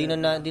 Hindi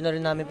na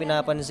rin namin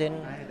pinapansin.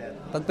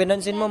 Pag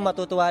pinansin mo,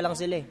 matutuwa lang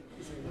sila .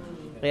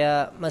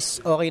 Kaya mas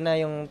okay na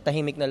yung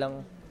tahimik na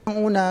lang. Ang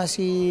una,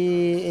 si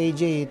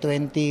AJ,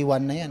 21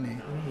 na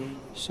yan .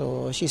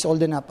 So, she's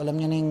old enough.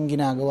 Alam niya na yung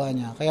ginagawa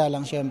niya. Kaya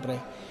lang, syempre,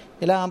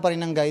 kailangan pa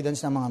rin ng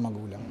guidance ng mga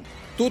magulang.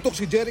 Tutok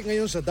si Jeric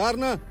ngayon sa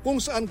Darna kung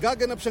saan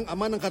gaganap siyang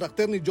ama ng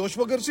karakter ni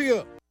Joshua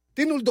Garcia.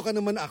 Tinuldukan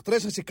naman na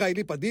aktres na si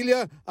Kylie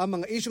Padilla ang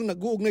mga isyong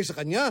nag-uugnay sa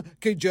kanya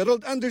kay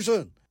Gerald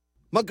Anderson.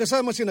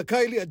 Magkasama sina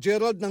Kylie at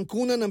Gerald ng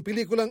kunan ng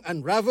pelikulang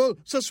Unravel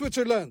sa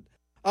Switzerland.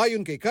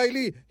 Ayon kay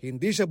Kylie,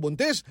 hindi siya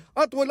buntis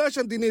at wala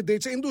siyang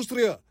dinedate sa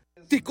industriya.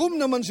 Tikom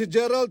naman si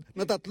Gerald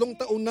na 3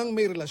 taon nang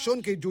may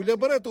relasyon kay Julia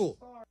Barreto.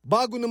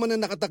 Bago naman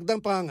na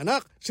nakatakdang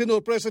panganganak,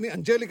 sinurpresa ni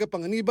Angelica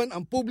Panganiban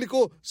ang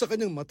publiko sa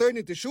kanyang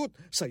maternity shoot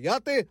sa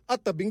yate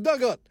at tabing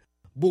dagat.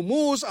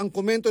 Bumuhos ang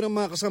komento ng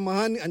mga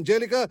kasamahan ni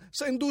Angelica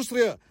sa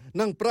industriya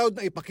nang proud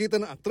na ipakita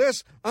ng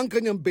aktres ang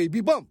kanyang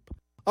baby bump.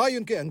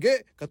 Ayon kay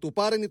Angge,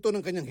 katuparan ito ng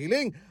kanyang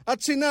hiling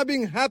at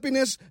sinabing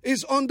happiness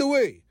is on the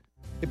way.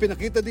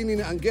 Ipinakita din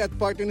ni Angge at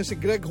partner na si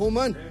Greg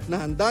Homan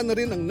na handa na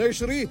rin ang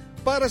nursery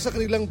para sa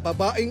kanilang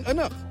babaeng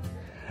anak.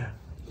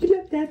 You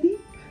love Daddy?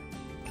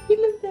 You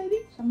love Daddy?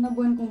 Siyang na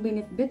buwan kong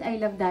binitbit, I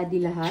love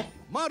Daddy lahat.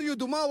 Mario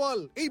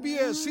Dumawal,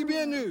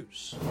 ABS-CBN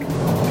News.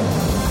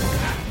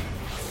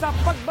 Sa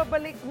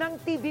pagbabalik ng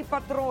TV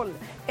Patrol,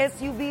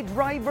 SUV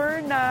driver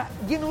na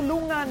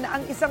ginulungan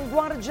ang isang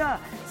gwardya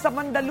sa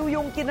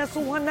Mandaluyong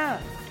kinasuhan na.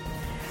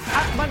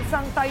 At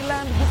bansang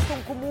Thailand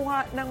gustong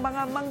kumuha ng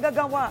mga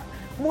manggagawa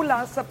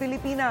mula sa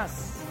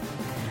Pilipinas.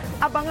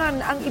 Abangan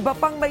ang iba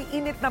pang may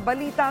init na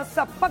balita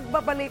sa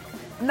pagbabalik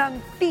ng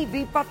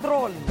TV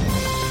Patrol.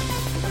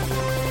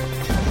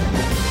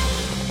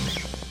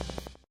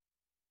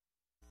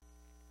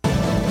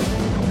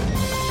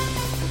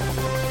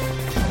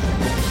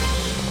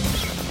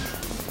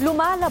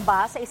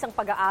 Lumalabas sa isang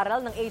pag-aaral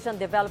ng Asian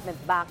Development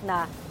Bank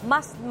na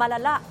mas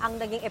malala ang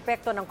naging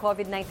epekto ng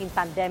COVID-19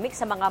 pandemic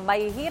sa mga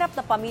mahihirap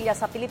na pamilya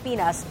sa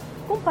Pilipinas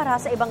kumpara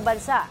sa ibang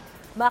bansa.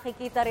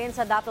 Makikita rin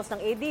sa datos ng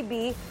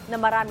ADB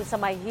na marami sa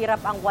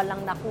mahihirap ang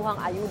walang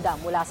nakuhang ayuda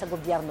mula sa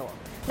gobyerno.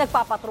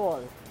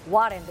 Nagpapatrol,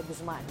 Warren de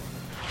Guzman.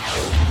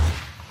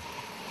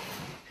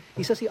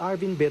 Isa si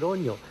Arvin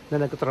Beronio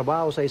na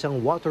nagtatrabaho sa isang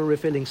water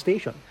refilling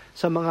station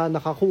sa mga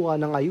nakakuha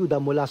ng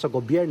ayuda mula sa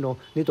gobyerno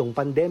nitong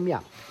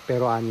pandemya.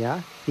 Pero anya,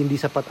 hindi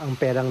sapat ang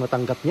perang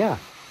natanggap niya.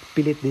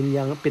 Pilit din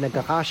niyang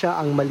pinagkakasya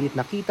ang maliit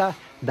na kita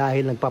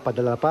dahil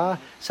nagpapadala pa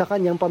sa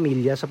kanyang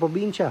pamilya sa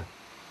probinsya.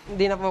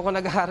 Hindi na po ako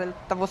nag-aaral.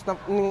 Tapos na,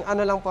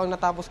 lang po ang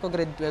natapos ko,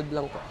 grade 12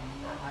 lang po.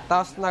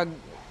 Tapos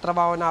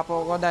nagtrabaho na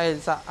po ako dahil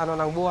sa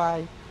ng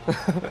buhay.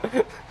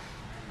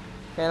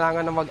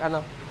 Kailangan na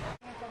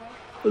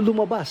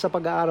Lumabas sa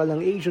pag-aaral ng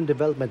Asian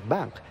Development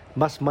Bank,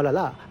 mas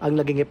malala ang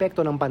naging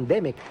epekto ng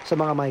pandemic sa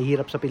mga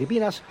mahihirap sa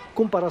Pilipinas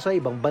kumpara sa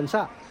ibang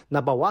bansa.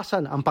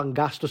 Nabawasan ang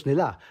panggastos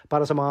nila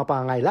para sa mga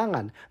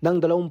pangangailangan ng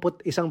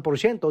 21%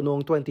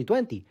 noong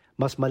 2020.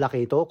 Mas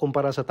malaki ito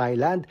kumpara sa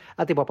Thailand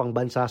at iba pang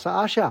bansa sa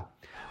Asia.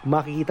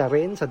 Makikita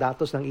rin sa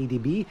datos ng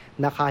ADB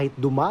na kahit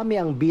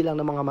dumami ang bilang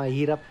ng mga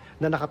mahihirap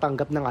na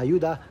nakatanggap ng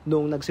ayuda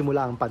noong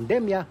nagsimula ang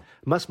pandemya,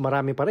 mas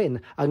marami pa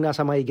rin ang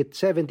nasa mahigit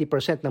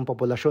 70% ng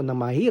populasyon ng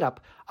mahihirap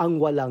ang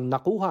walang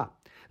nakuha.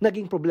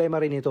 Naging problema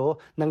rin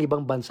ito ng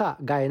ibang bansa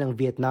gaya ng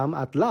Vietnam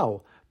at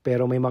Laos.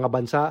 Pero may mga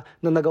bansa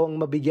na nagawang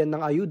mabigyan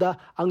ng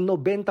ayuda ang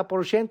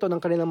 90% ng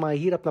kanilang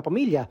mahihirap na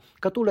pamilya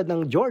katulad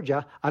ng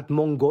Georgia at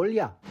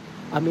Mongolia.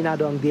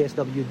 Aminado ang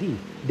DSWD,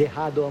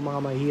 dehado ang mga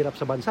mahihirap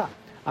sa bansa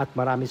at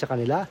marami sa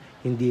kanila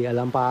hindi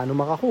alam paano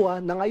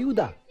makakuha ng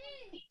ayuda.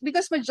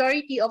 Because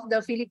majority of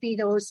the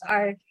Filipinos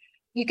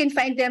you can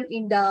find them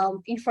in the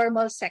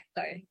informal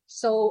sector.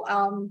 So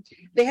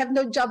they have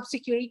no job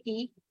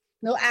security,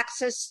 no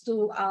access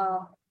to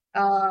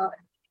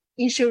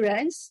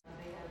insurance.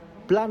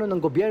 Plano ng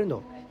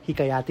gobyerno,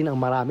 hikayatin ang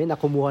marami na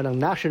kumuha ng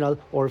National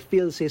or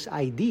PhilSys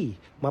ID.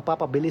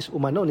 Mapapabilis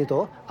umano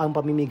nito ang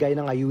pamimigay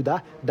ng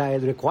ayuda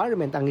dahil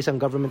requirement ang isang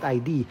government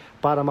ID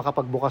para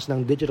makapagbukas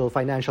ng digital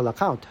financial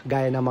account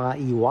gaya ng mga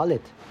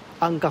e-wallet.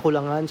 Ang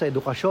kakulangan sa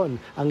edukasyon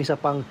ang isa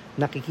pang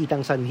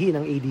nakikitang sanhi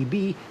ng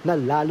ADB na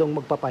lalong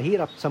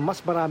magpapahirap sa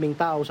mas maraming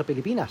tao sa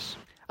Pilipinas.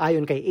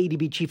 Ayon kay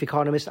ADB Chief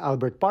Economist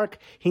Albert Park,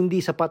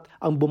 hindi sapat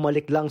ang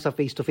bumalik lang sa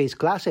face-to-face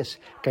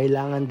classes.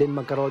 Kailangan din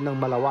magkaroon ng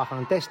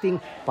malawakang testing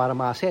para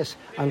ma-assess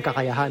ang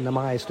kakayahan ng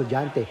mga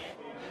estudyante.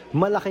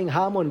 Malaking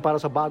hamon para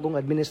sa bagong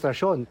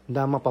administrasyon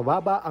na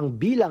mapababa ang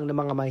bilang ng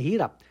mga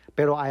mahihirap.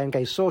 Pero ayon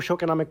kay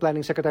Socio-Economic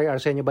Planning Secretary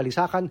Arsenio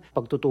Balisacan,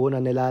 pagtutuunan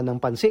nila ng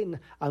pansin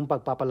ang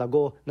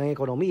pagpapalago ng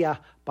ekonomiya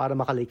para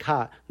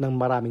makalikha ng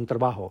maraming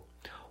trabaho.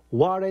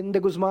 Warren de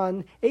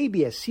Guzman,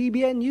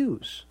 ABS-CBN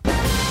News.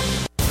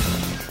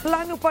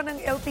 Plano pa ng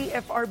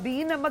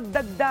LTFRB na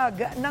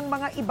magdagdag ng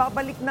mga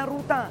ibabalik na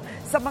ruta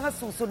sa mga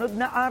susunod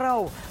na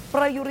araw.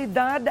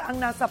 Prioridad ang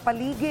nasa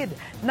paligid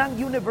ng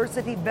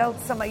University Belt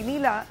sa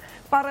Maynila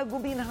para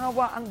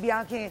guminhawa ang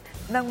biyahe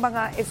ng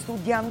mga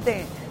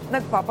estudyante.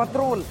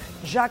 Nagpapatrol,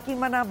 Jackie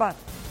Manabat.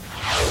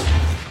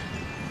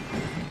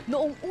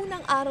 Noong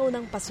unang araw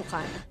ng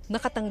pasukan,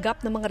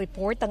 nakatanggap ng mga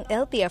report ang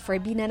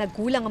LTFRB na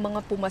nagkulang ang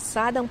mga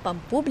pumasadang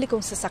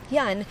pampublikong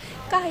sasakyan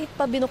kahit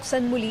pa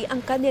binuksan muli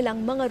ang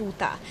kanilang mga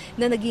ruta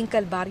na naging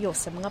kalbaryo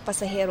sa mga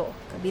pasahero.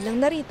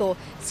 Kabilang narito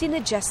sina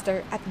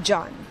Jester at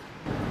John.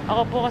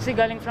 Ako po kasi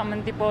galing from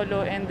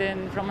Antipolo, and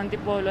then from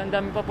Antipolo, ang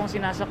dami pa pong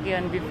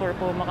sinasakyan before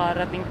po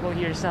makarating po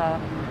here sa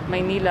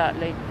Maynila.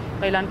 Like,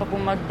 kailan pa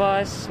pong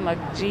mag-bus,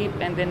 mag-jeep,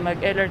 and then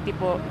mag-LRT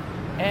po.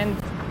 And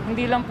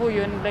hindi lang po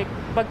yun, like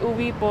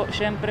pag-uwi po,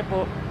 syempre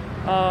po,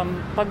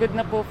 pagod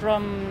na po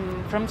from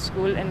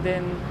school, and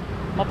then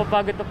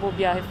mapapagod pa po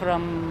biyahe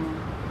from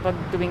pag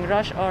tuwing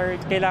rush hour.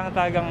 Kailangan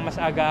talagang mas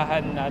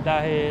agahan na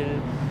dahil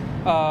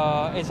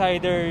it's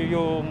either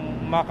yung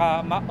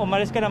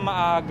umalis ka na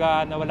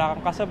maaga na wala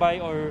kang kasabay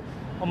or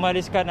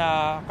umalis ka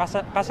na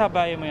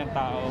kasabay mo yung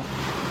tao.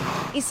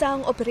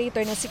 Isang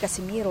operator na si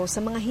Casimiro sa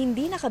mga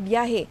hindi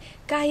nakabiyahe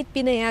kahit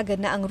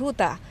pinayagan na ang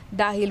ruta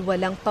dahil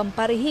walang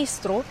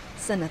pamparehistro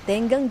sa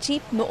natenggang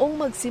jeep noong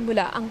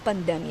magsimula ang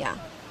pandemya.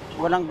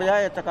 Walang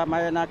biyahe at saka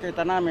may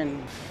nakita namin.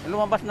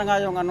 Lumabas na nga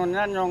yung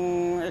yung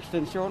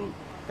extension.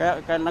 Kaya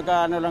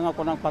nag-ano lang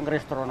ako ng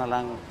pangrehistro na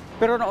lang.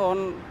 Pero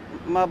noon,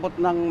 mabot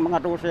ng mga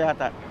 12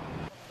 yata.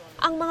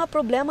 Ang mga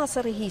problema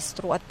sa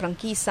rehistro at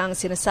prangkisa ang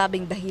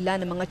sinasabing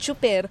dahilan ng mga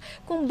tsuper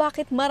kung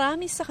bakit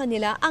marami sa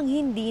kanila ang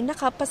hindi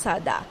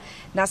nakapasada.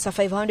 Nasa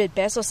 500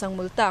 pesos ang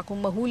multa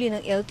kung mahuli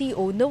ng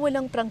LTO na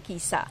walang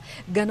prangkisa.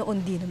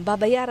 Ganoon din ang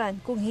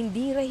babayaran kung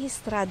hindi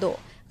rehistrado.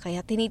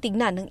 Kaya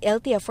tinitignan ng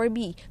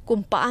LTFRB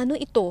kung paano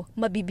ito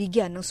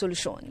mabibigyan ng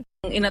solusyon.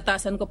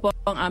 Inatasan ko po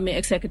ang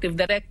aming executive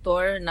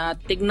director na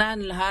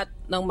tignan lahat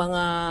ng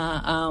mga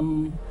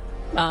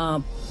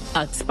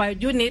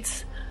expired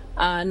units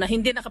na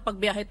hindi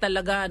nakapagbiyahe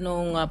talaga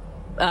nung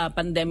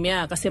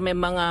pandemya kasi may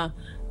mga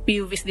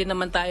PUVs din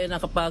naman tayo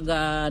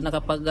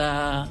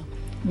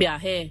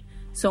nakapagbiyahe.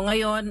 So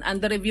ngayon,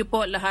 under review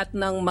po lahat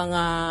ng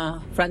mga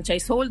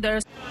franchise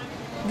holders.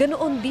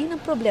 Ganoon din ang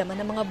problema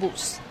ng mga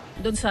bus.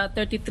 Doon sa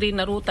 33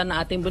 na ruta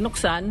na ating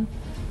binuksan,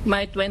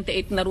 may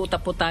 28 na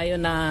ruta po tayo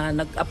na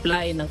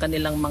nag-apply ng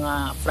kanilang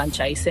mga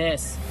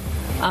franchises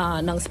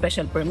ng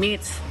special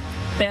permits.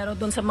 Pero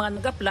doon sa mga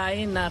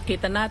nag-apply,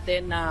 nakita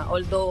natin na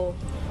although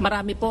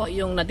marami po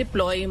yung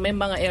na-deploy, may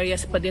mga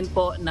areas pa din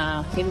po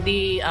na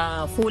hindi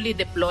fully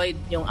deployed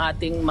yung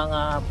ating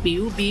mga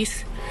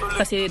PUBs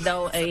kasi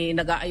daw ay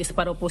nag-aayos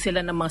pa rin po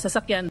sila ng mga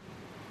sasakyan.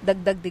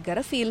 Dagdag de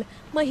Garafil,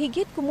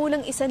 mahigit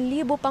kumulang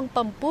 1,000 pang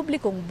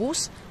pampublikong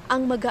bus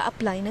ang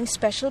mag-a-apply ng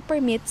special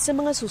permit sa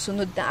mga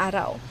susunod na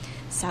araw.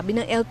 Sabi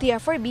ng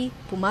LTFRB,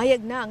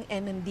 pumayag na ang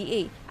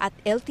MMDA at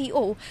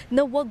LTO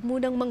na huwag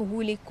munang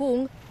manghuli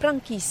kung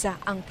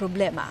prangkisa ang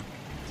problema.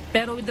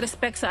 Pero with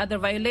respect sa other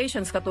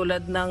violations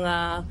katulad ng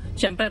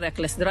syempre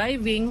reckless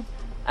driving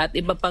at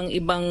ibang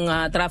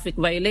traffic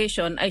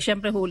violation ay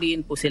syempre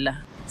huliin po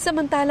sila.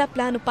 Samantala,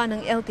 plano pa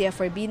ng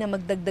LTFRB na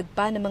magdagdag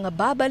pa ng mga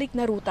babalik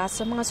na ruta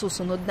sa mga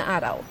susunod na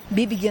araw.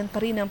 Bibigyan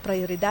pa rin ng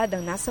prioridad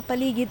ang nasa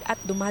paligid at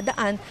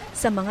dumadaan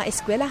sa mga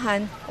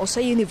eskwelahan o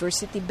sa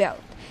University Belt.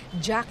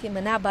 Jackie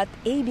Manabat,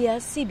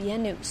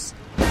 ABS-CBN News.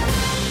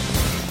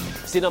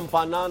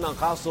 Sinampa na ng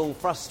kasong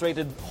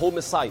frustrated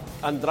homicide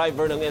ang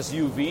driver ng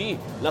SUV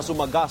na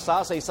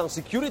sumagasa sa isang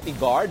security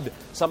guard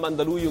sa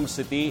Mandaluyong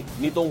City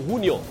nitong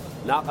Hunyo.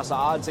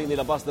 Nakasaad sa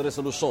inilabas na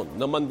resolusyon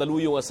ng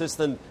Mandaluyong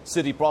Assistant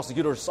City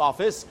Prosecutor's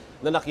Office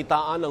na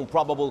nakitaan ng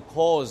probable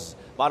cause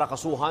para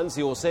kasuhan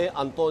si Jose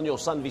Antonio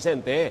San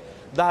Vicente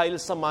dahil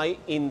sa may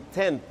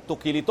intent to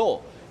kill ito.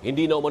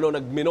 Hindi na umano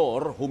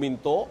nagminor,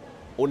 huminto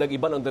o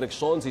nag-iba ng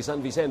direksyon si San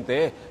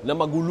Vicente na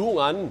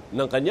magulungan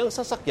ng kanyang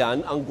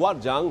sasakyan ang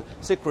gwardyang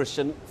si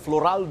Christian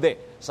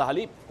Floralde. Sa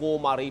halip,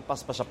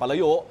 kumaripas pa siya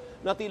palayo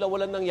na tila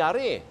walang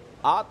nangyari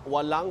at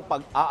walang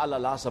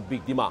pag-aalala sa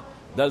biktima.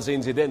 Dahil sa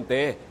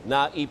insidente,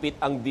 naipit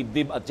ang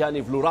dibdib at tiyan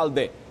ni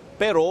Floralde.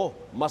 Pero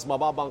mas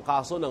mababang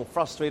kaso ng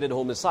frustrated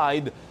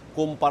homicide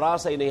kumpara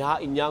sa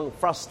inihain niyang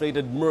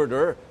frustrated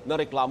murder na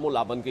reklamo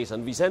laban kay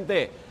San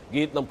Vicente.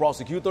 Git ng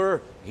prosecutor,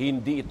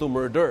 hindi ito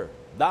murder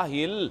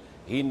dahil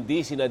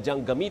hindi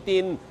sinadyang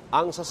gamitin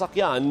ang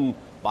sasakyan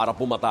para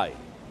pumatay.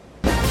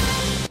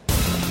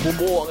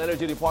 Bumuo ang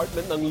Energy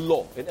Department ng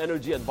Law and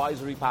Energy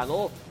Advisory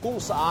Panel kung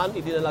saan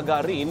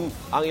itinalaga rin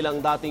ang ilang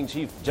dating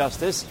Chief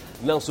Justice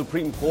ng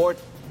Supreme Court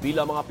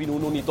bilang mga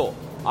pinuno nito.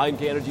 Ayon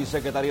kay Energy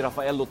Secretary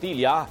Rafael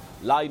Lotilla,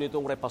 layo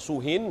nitong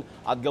repasuhin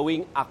at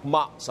gawing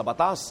akma sa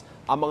batas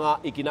ang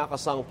mga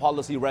ikinakasang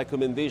policy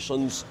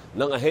recommendations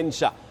ng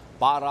ahensya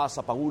para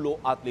sa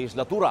Pangulo at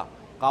Legislatura.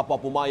 Kapwa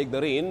pumayag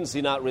na rin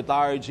sina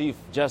retired Chief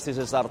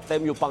Justice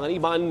Artemio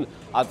Panganiban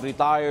at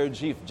retired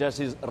Chief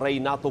Justice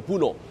Reynato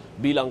Puno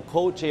bilang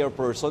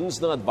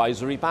co-chairpersons ng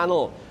advisory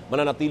panel.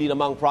 Mananatili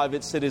namang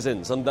private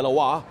citizens ang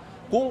dalawa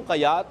kung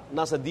kaya't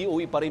nasa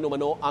DOE pa rin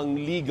umano ang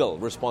legal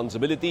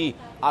responsibility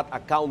at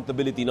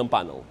accountability ng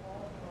panel.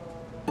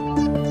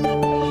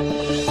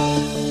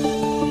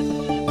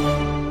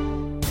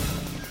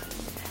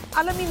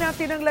 Alamin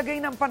natin ang lagay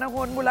ng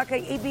panahon mula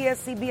kay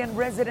ABS-CBN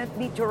resident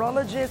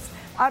meteorologist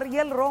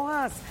Ariel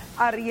Rojas.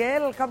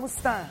 Ariel,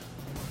 kamusta?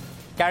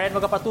 Karen,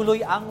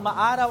 magpapatuloy ang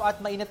maaraw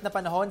at mainit na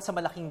panahon sa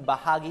malaking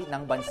bahagi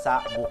ng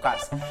bansa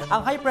bukas.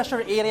 Ang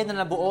high-pressure area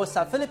na nabuo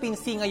sa Philippine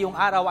Sea ngayong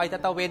araw ay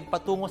tatawid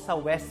patungo sa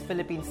West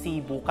Philippine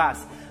Sea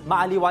bukas.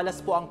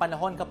 Maaliwalas po ang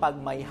panahon kapag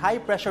may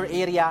high-pressure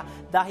area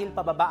dahil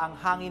pababa ang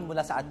hangin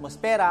mula sa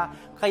atmosfera,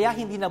 kaya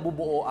hindi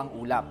nabubuo ang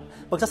ulap.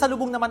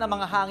 Pagsasalubong naman ang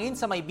mga hangin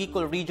sa may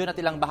Bicol region at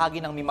ilang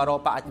bahagi ng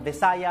Mimaropa at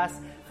Visayas,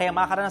 kaya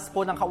makakaranas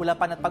po ng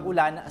kaulapan at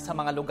pag-ulan sa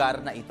mga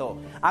lugar na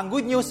ito. Ang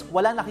good news,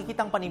 wala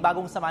nakikitang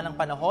panibagong sama ng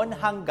panahon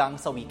hanggang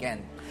sa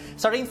weekend.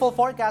 Sa rainfall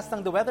forecast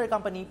ng The Weather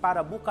Company para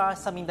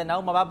bukas sa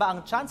Mindanao, mababa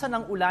ang tsansa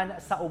ng ulan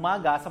sa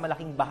umaga sa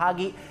malaking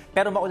bahagi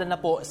pero maulan na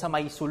po sa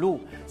may Sulu.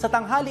 Sa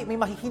tanghali, may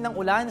mahihinang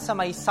ulan sa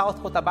may South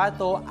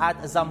Cotabato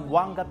at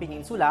Zamboanga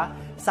Peninsula.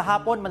 Sa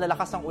hapon,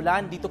 malalakas ang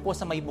ulan dito po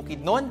sa may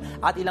Bukidnon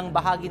at ilang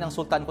bahagi ng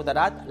Sultan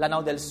Kudarat, Lanao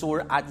del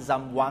Sur at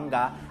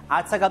Zamboanga.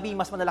 At sa gabi,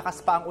 mas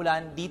malalakas pa ang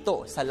ulan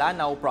dito sa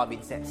Lanao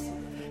Provinces.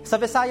 Sa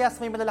Visayas,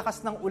 may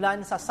malalakas ng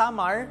ulan sa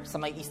Samar, sa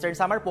may Eastern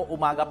Samar po,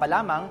 umaga pa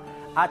lamang,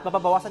 at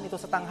mababawasan ito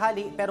sa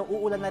tanghali pero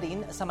uulan na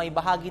rin sa may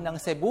bahagi ng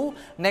Cebu,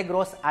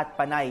 Negros at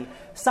Panay.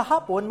 Sa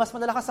hapon, mas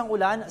malalakas ang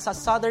ulan sa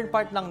southern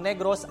part ng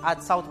Negros at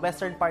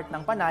southwestern part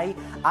ng Panay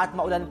at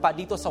maulan pa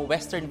dito sa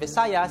Western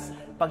Visayas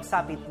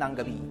pagsapit ng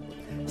gabi.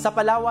 Sa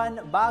Palawan,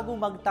 bago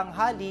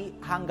magtanghali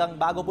hanggang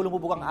bago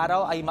lumubog ang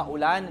araw ay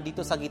maulan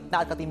dito sa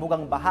gitna at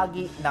katimugang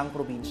bahagi ng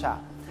probinsya.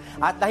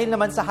 At dahil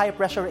naman sa high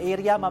pressure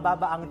area,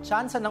 mababa ang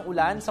tsansa ng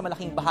ulan sa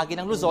malaking bahagi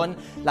ng Luzon,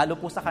 lalo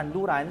po sa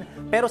Kanluran.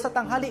 Pero sa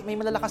tanghali, may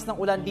malalakas ng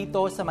ulan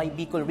dito sa may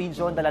Bicol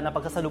region dala ng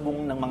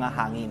pagsasalubong ng mga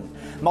hangin.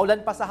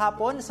 Maulan pa sa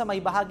hapon sa may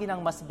bahagi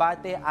ng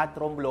Masbate at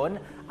Romblon.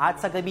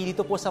 At sa gabi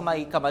dito po sa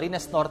may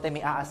Camarines Norte,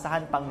 may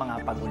aasahan pang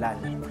mga pag-ulan.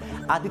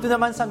 At dito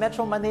naman sa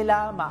Metro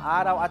Manila,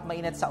 maaraw at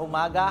mainit sa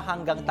umaga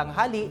hanggang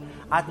tanghali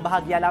at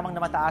bahagya lamang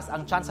na mataas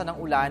ang tsansa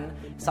ng ulan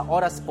sa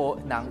oras po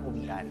ng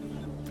uwian.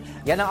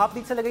 Yan ang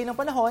update sa lagay ng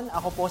panahon.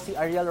 Ako po si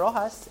Ariel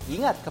Rojas.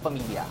 Ingat,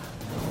 kapamilya.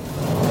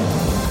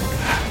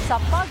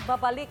 Sa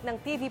pagbabalik ng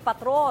TV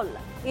Patrol,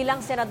 ilang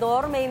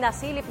senador may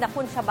nasilip na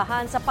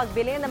kunsyabahan sa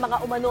pagbili ng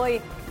mga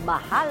umano'y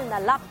mahal na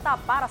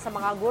laptop para sa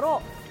mga guro.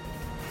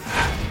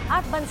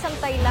 At bansang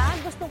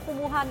Thailand gustong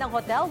kumuha ng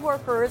hotel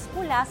workers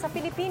mula sa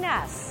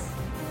Pilipinas.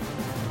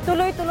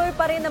 Tuloy-tuloy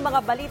pa rin ang mga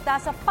balita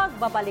sa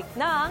pagbabalik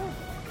ng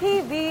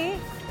TV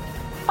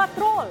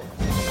Patrol.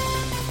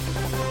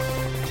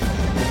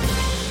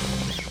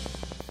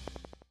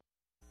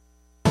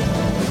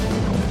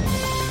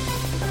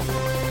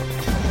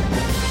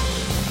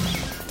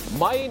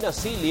 May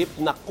nasilip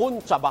na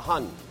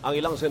kuntsabahan ang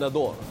ilang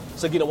senador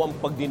sa ginawang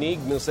pagdinig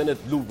ng Senate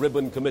Blue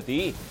Ribbon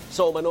Committee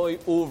sa umano'y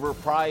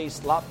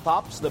overpriced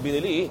laptops na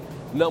binili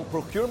ng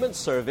procurement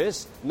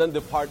service ng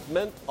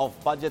Department of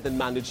Budget and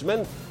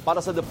Management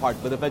para sa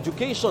Department of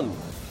Education.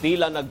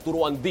 Tila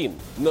nagturuan din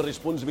ng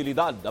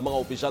responsibilidad ang mga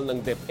opisyal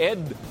ng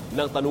DepEd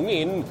nang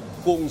tanungin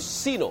kung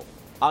sino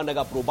ang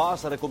nag-aproba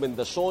sa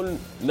rekomendasyon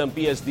ng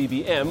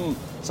PSDBM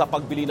sa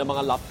pagbili ng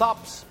mga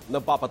laptops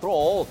ng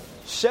Papatrol,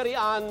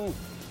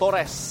 Sherian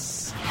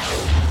Torres.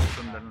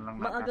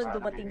 Maagang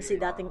dumating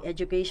si dating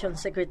Education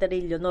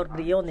Secretary Leonor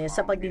Briones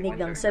sa pagdinig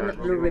ng Senate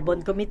Blue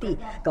Ribbon Committee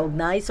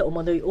kaugnay sa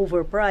umano'y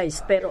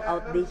overpriced pero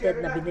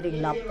outdated na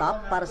biniling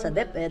laptop para sa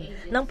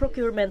DepEd ng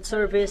Procurement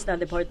Service ng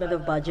Department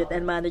of Budget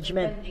and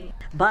Management.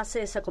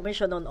 Base sa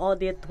Commission on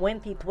Audit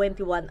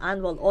 2021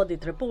 Annual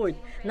Audit Report,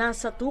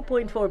 nasa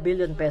 2.4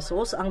 billion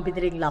pesos ang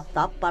biniling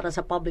laptop para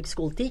sa public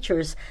school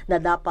teachers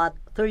na dapat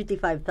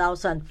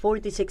 35,046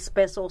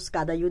 pesos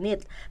kada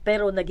unit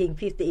pero naging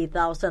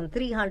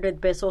 58,300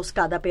 pesos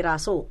kada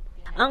piraso.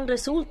 Ang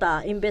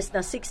resulta, imbes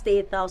na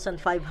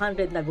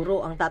 68,500 na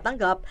guro ang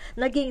tatanggap,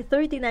 naging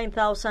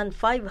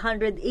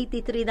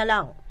 39,583 na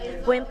lang.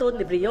 Kwento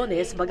ni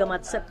Briones,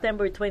 bagamat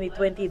September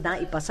 2020 na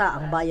ipasa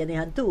ang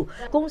Bayanihan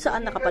 2 kung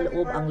saan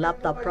nakapaloob ang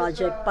laptop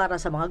project para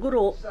sa mga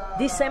guro,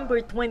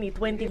 December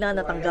 2020 na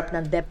natanggap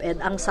ng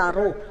DepEd ang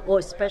SARO o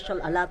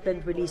Special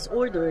Allotment Release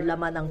Order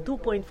laman ng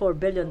 2.4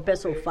 billion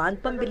peso fund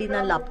pambili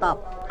ng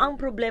laptop. Ang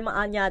problema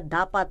niya,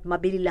 dapat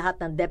mabili lahat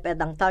ng DepEd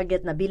ang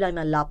target na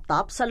bilang ng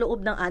laptop sa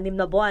loob ng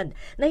 6 na buwan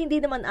na hindi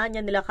naman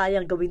anya nila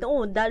kayang gawin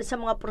noon dahil sa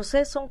mga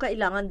prosesong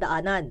kailangan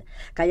daanan.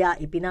 Kaya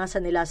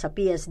ipinasa nila sa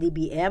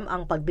PSDBM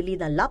ang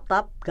pagbili ng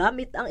laptop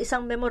gamit ang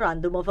isang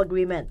Memorandum of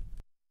Agreement.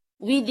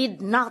 We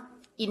did not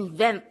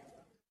invent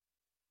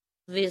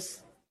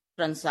this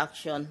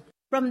transaction.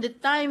 From the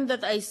time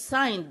that I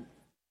signed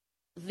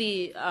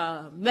the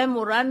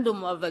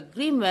Memorandum of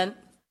Agreement,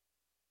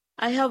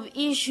 I have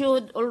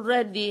issued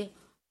already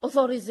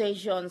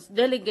authorizations,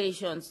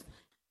 delegations.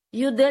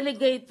 You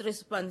delegate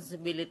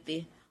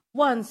responsibility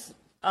once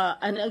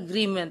an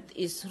agreement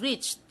is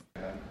reached.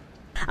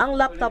 Ang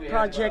laptop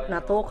project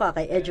natoka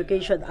kay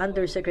Education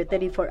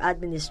Undersecretary for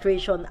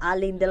Administration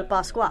Alin Del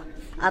Pascua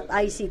at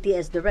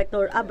ICTS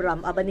Director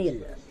Abram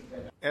Abanil.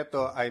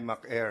 Ito ay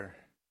Mac-Air.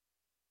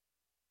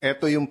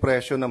 Ito yung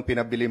presyo ng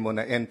pinabili mo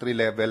na entry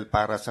level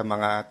para sa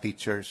mga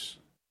teachers.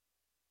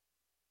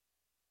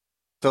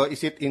 So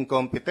is it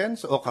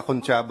incompetence o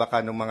kakuntsaba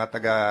ka ng mga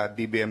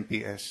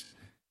taga-DBMPS?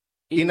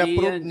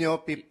 Inapprove nyo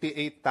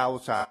 58,000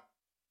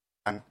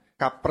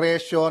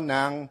 kapresyo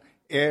ng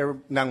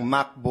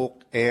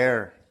MacBook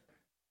Air.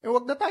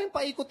 Huwag na tayong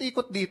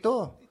paikot-ikot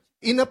dito.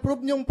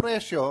 In-approve niyong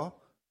presyo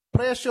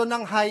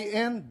ng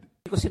high-end.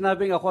 Hindi ko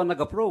sinabing ako ang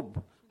nag-approve.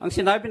 Ang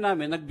sinabi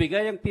namin,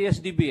 nagbigay ang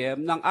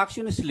PSDBM ng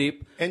action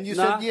slip And you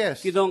na said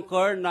yes.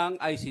 kinonquer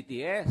ng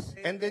ICTS.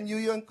 And then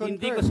you concur.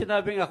 Hindi ko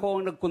sinabing ako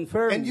ang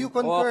nag-confirm And you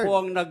o concurred. ako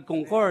ang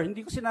nag-concur.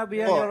 Hindi ko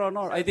sinabi yan, Your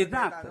Honor. I did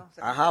not.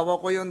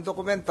 Hawak ko yung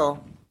dokumento.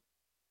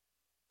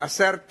 A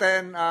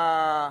certain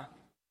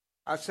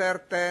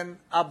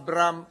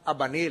Abram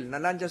Abanil na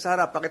nandiyan sa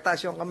harap.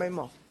 Pakitaas yung kamay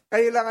mo.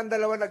 Kayo lang ang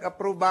dalawa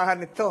nag-approbahan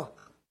ito.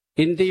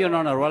 Hindi, Your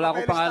Honor. Wala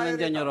akong pangalan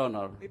dyan, Your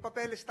Honor. May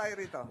papeles tayo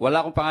rito.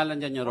 Wala akong pangalan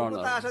dyan, Your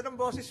Honor. Pagkutaasan ng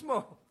boses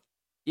mo.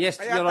 Yes,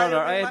 Your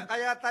Honor.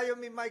 Kaya tayo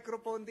may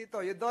microphone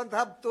dito. You don't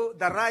have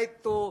the right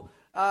to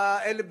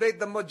elevate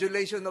the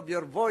modulation of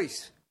your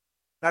voice.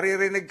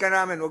 Naririnig ka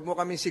namin, huwag mo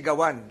kaming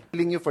sigawan.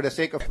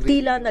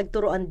 Tila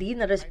nagturoan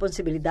din na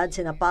responsibilidad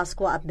sina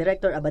Pascua at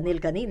Director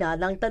Abanil kanina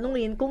nang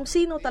tanungin kung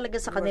sino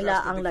talaga sa kanila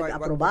ang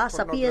nag-aproba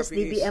sa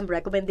PSDBM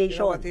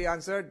recommendation. You know what he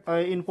answered?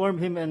 I informed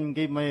him and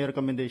gave my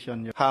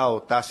recommendation.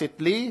 How?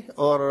 Tacitly?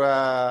 Or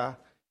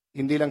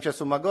hindi lang siya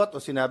sumagot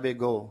o sinabi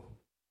go?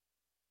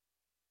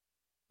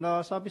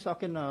 Nasabi sa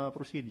akin na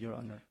proceed, Your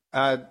Honor.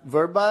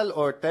 Verbal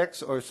or text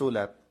or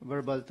sulat?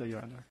 Verbal to,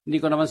 Your Honor. Hindi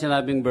ko naman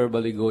sinabing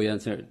verbally go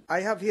yan, sir.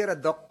 I have here a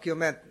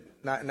document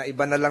na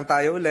iba na lang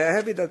tayo uli.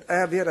 I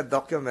have here a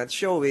document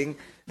showing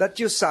that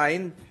you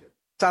signed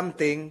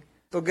something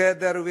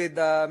together with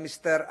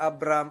Mr.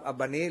 Abram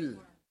Abanil.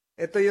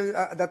 Ito yung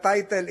the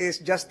title is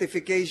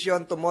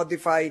Justification to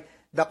Modify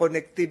the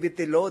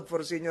Connectivity Load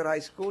for Senior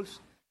High Schools.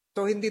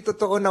 So hindi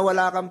totoo na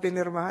wala kang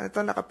pinirmahan.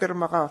 Ito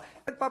nakapirma ka.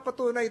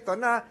 Nagpapatunay ito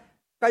na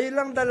kayo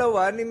lang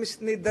dalawa ni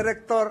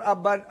Director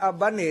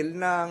Abanil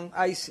ng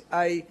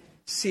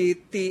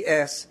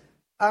ICTS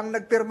ang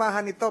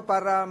nagpirmahan ito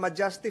para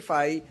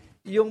ma-justify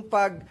yung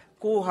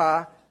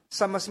pagkuha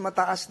sa mas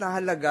mataas na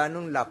halaga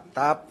ng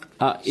laptop.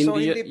 So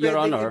hindi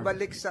Your pwedeng Honor.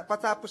 ibalik sa...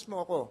 Patapos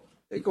mo ako.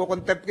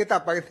 Iko-contempt kita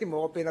pag hindi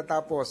mo ako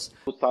pinatapos.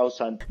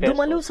 2,000 pesos.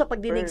 Dumalo sa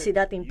pagdinig si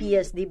dating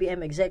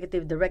PSDBM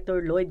Executive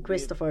Director Lloyd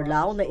Christopher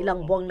Lau na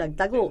ilang buwang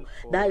nagtago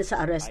dahil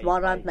sa arrest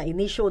warrant na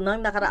inisyu ng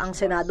nakaraang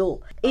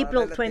Senado.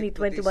 April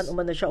 2021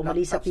 umano siya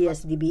umalis sa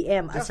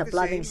PSDBM at sa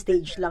planning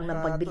stage lang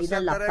ng pagbili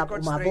ng laptop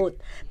umabot.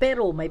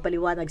 Pero may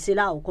paliwanag si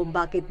Lau kung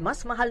bakit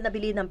mas mahal na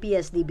bili ng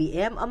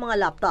PSDBM ang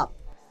mga laptop.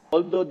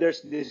 Although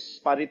there's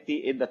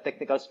disparity in the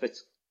technical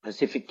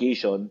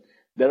specification,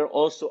 there are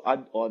also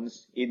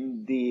add-ons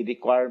in the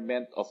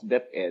requirement of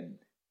DepEd,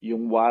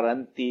 yung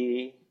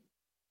warranty,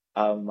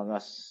 mga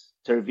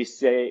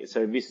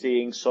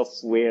servicing,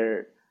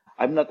 software.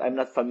 I'm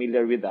not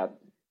familiar with that.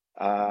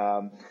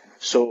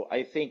 So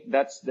I think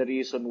that's the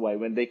reason why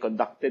when they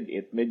conducted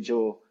it,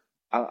 medyo,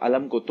 ang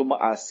alam ko,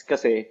 tumaas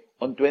kasi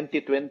on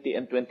 2020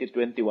 and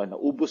 2021,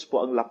 naubos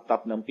po ang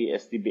laptop ng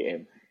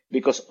PSDBM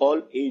because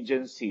all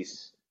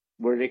agencies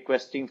were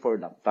requesting for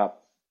laptop.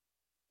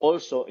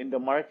 Also, in the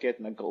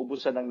market,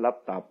 nagkaubusan ng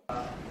laptop.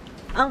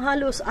 Ang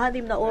halos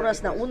 6 na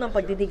oras na unang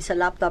pagdinig sa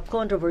laptop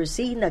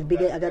controversy,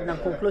 nagbigay agad ng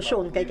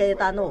konklusyon kay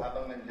Cayetano.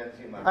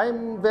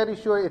 I'm very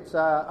sure it's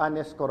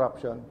honest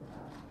corruption.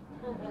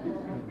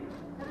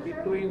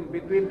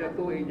 Between the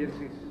two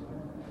agencies?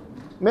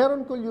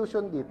 Meron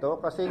collusion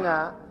dito kasi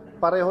nga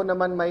pareho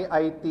naman may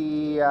IT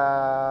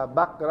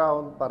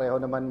background,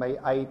 pareho naman may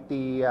IT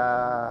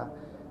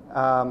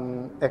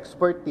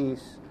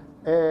expertise.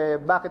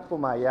 Bakit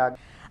pumayag?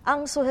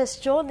 Ang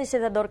suhestyon ni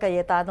Senador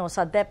Cayetano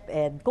sa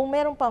DepEd, kung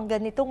meron pang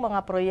ganitong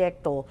mga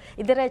proyekto,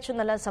 idiretso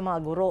na lang sa mga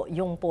guro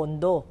yung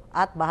pondo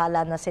at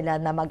bahala na sila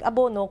na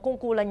mag-abono kung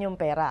kulang yung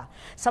pera.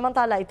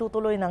 Samantala,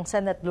 itutuloy ng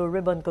Senate Blue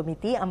Ribbon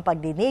Committee ang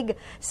pagdinig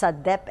sa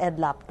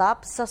DepEd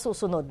laptop sa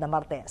susunod na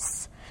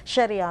Martes.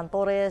 Sherian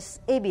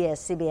Torres,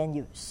 ABS-CBN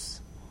News.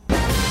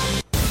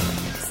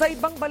 Sa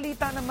ibang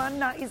balita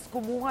naman, nais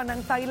kumuha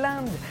ng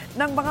Thailand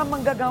ng mga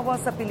manggagawa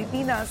sa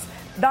Pilipinas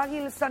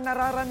dahil sa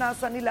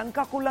nararanasan nilang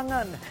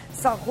kakulangan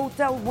sa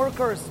hotel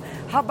workers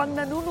habang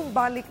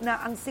nanunumbalik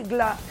na ang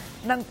sigla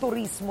ng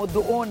turismo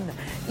doon.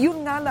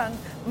 Yun nga lang,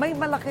 may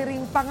malaki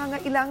ring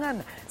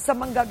pangangailangan sa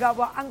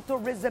manggagawa ang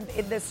tourism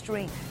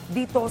industry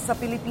dito sa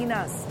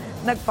Pilipinas.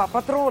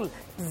 Nagpapatrol,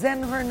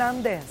 Zen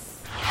Hernandez.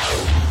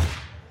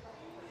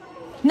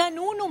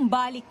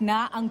 Nanunumbalik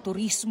na ang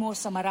turismo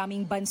sa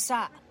maraming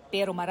bansa.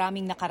 Pero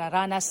maraming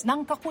nakararanas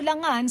ng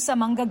kakulangan sa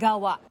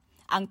manggagawa.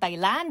 Ang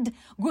Thailand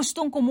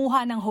gustong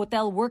kumuha ng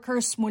hotel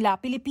workers mula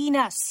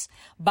Pilipinas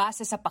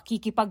base sa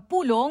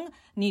pakikipagpulong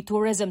ni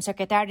Tourism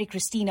Secretary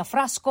Cristina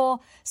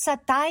Frasco sa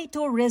Thai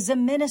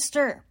Tourism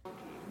Minister.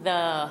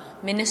 The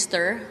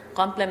minister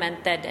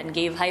complimented and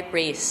gave high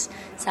praise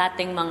sa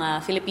ating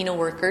mga Filipino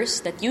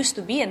workers that used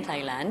to be in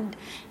Thailand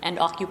and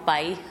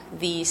occupy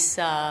these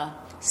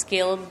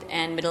skilled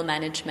and middle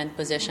management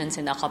positions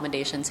in the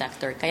accommodation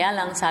sector. Kaya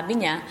lang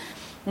sabi niya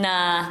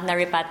na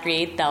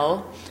na-repatriate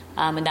daw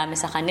madami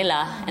sa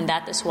kanila, and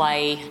that is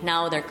why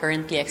now they're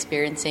currently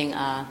experiencing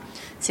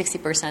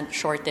 60%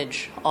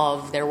 shortage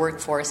of their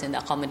workforce in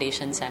the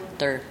accommodation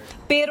sector.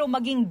 Pero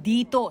maging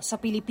dito sa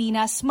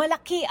Pilipinas,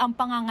 malaki ang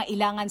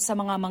pangangailangan sa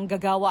mga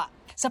manggagawa.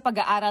 Sa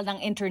pag-aaral ng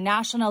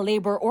International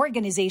Labor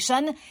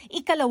Organization,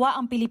 ikalawa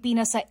ang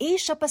Pilipinas sa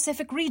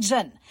Asia-Pacific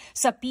region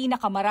sa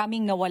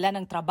pinakamaraming nawala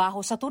ng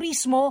trabaho sa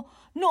turismo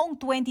noong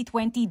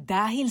 2020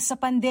 dahil sa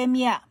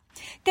pandemya.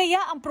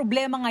 Kaya ang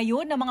problema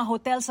ngayon ng mga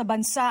hotel sa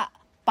bansa,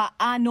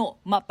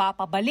 paano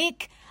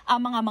mapapabalik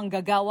ang mga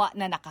manggagawa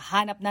na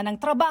nakahanap na ng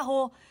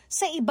trabaho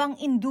sa ibang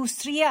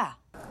industriya.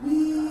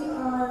 We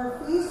are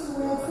faced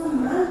with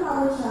some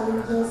manpower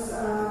challenges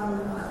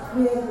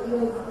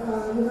with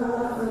a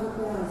lot of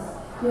hotels.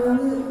 The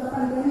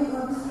pandemic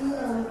obviously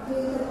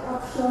created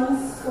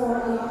options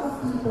for a lot of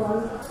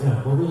people.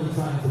 We're really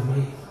trying to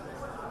make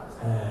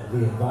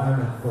the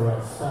environment for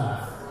our staff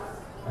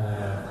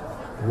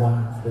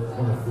one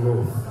of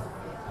growth,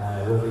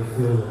 where they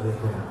feel that they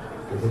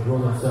can grow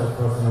themselves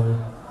personally,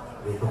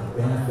 they can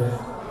benefit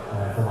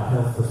from a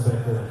health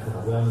perspective and from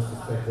a wellness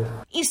perspective.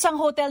 Isang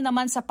hotel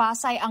naman sa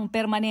Pasay ang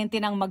permanente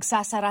nang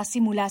magsasara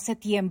simula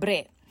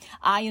Setyembre.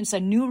 Ayon sa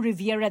New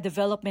Riviera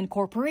Development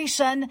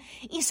Corporation,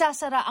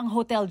 isasara ang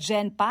Hotel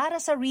Gen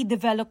para sa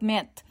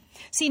redevelopment.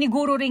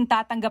 Siniguro ring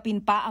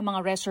tatanggapin pa ang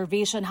mga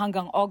reservation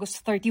hanggang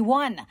August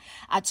 31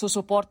 at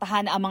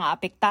susuportahan ang mga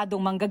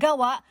apektadong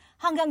manggagawa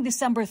hanggang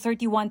December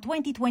 31,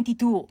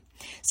 2022.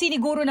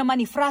 Siniguro naman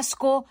ni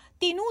Frasco,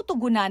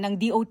 tinutugunan ng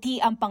DOT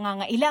ang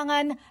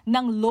pangangailangan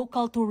ng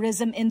local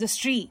tourism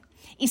industry.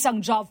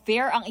 Isang job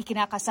fair ang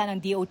ikinakasa ng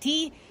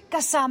DOT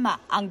kasama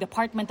ang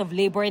Department of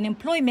Labor and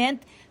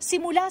Employment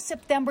simula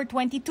September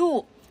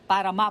 22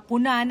 para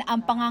mapunan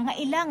ang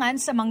pangangailangan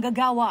sa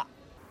manggagawa.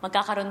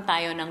 Magkakaroon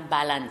tayo ng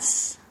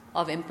balance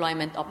of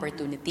employment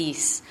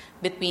opportunities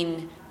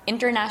between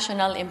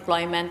international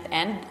employment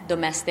and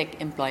domestic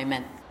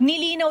employment.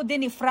 Nilinaw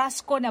din ni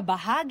Frasco na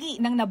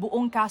bahagi ng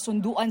nabuong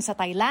kasunduan sa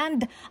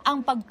Thailand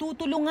ang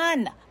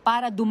pagtutulungan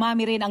para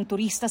dumami rin ang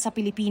turista sa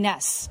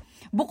Pilipinas.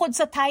 Bukod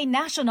sa Thai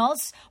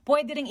nationals,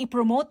 pwede ring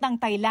ipromote ng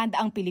Thailand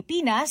ang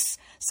Pilipinas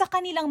sa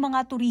kanilang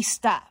mga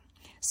turista.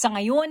 Sa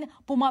ngayon,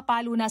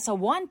 pumapalo na sa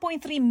 1.3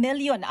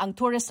 million ang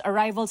tourist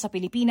arrival sa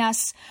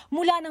Pilipinas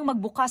mula nang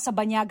magbukas sa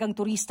banyagang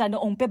turista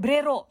noong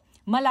Pebrero.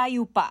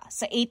 Malayo pa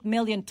sa 8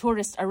 million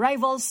tourist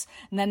arrivals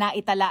na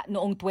naitala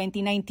noong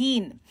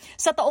 2019.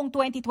 Sa taong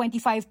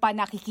 2025 pa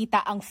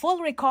nakikita ang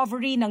full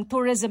recovery ng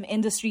tourism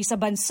industry sa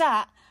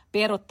bansa,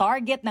 pero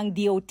target ng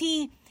DOT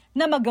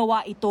na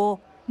magawa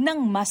ito ng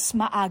mas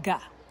maaga.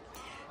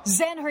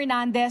 Zen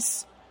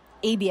Hernandez,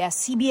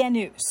 ABS-CBN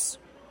News.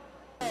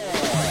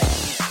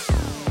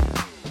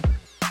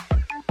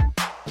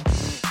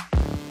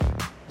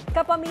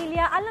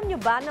 Kapamilya, alam nyo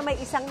ba na may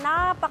isang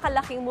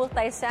napakalaking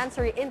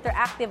multi-sensory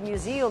interactive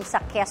museum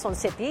sa Quezon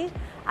City?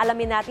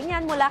 Alamin natin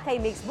yan mula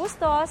kay Mix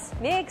Bustos.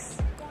 Mix!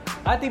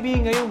 Ate B,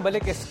 ngayong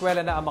balik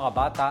eskwela na ang mga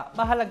bata,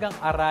 mahalagang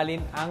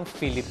aralin ang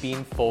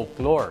Philippine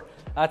folklore.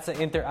 At sa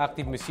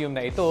interactive museum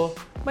na ito,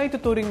 may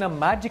tuturing na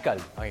magical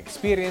ang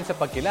experience sa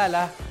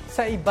pagkilala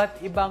sa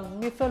iba't ibang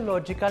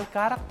mythological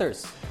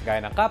characters,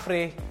 gaya ng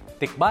kapre,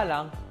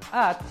 tikbalang,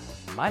 at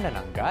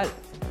manananggal.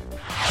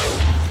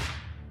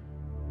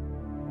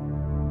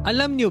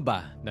 Alam niyo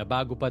ba na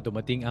bago pa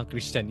dumating ang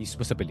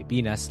Kristyanismo sa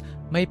Pilipinas,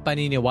 may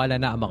paniniwala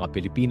na ang mga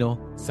Pilipino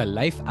sa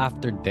life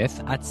after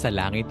death at sa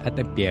langit at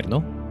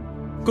impyerno?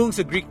 Kung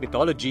sa Greek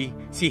mythology,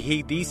 si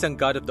Hades ang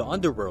god of the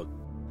underworld.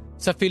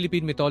 Sa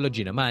Philippine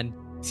mythology naman,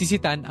 si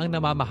Sitan ang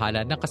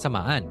namamahala ng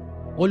kasamaan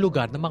o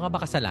lugar ng mga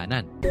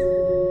makasalanan.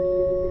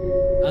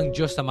 Ang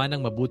Diyos naman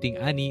ng mabuting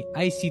ani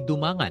ay si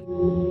Dumangan,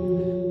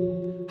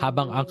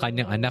 habang ang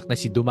kanyang anak na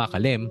si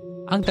Dumakalem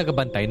ang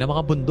tagabantay ng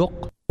mga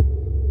bundok.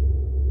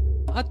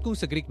 At kung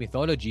sa Greek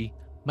mythology,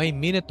 may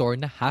Minotaur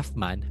na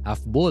half-man,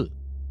 half-bull.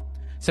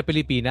 Sa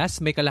Pilipinas,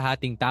 may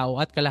kalahating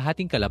tao at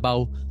kalahating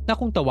kalabaw na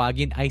kung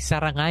tawagin ay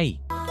sarangay.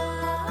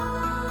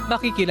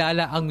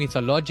 Makikilala ang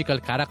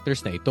mythological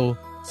characters na ito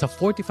sa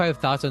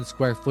 45,000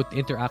 square foot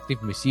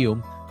interactive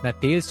museum na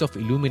Tales of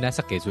Illumina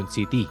sa Quezon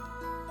City.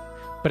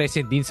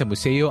 Present din sa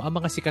museo ang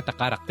mga sikat na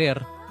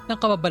karakter ng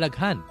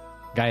kababalaghan,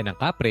 gaya ng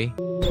kapre,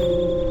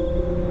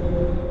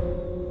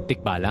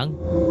 tikbalang,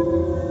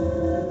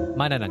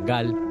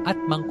 manananggal at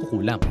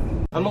mangkukulam.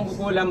 Ang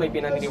mangkukulam ay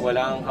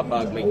pinaniniwalaang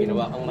kapag may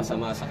ginawa kang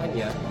masama sa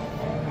kanya,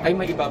 ay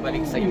may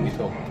ibabalik sa iyo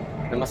ito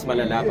na mas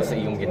malala pa sa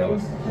iyong ginawa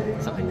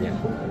sa kanya.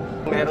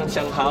 Meron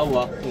siyang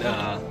hawak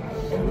na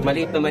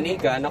maliit na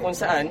manika na kung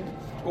saan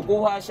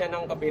kukuha siya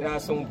ng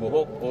kapirasong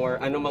buhok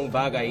or anumang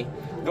bagay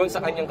doon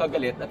sa kanyang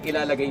kagalit at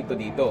ilalagay ito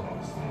dito.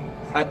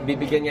 At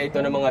bibigyan niya ito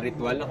ng mga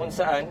ritual na kung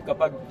saan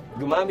kapag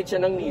gumamit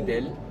siya ng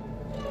needle,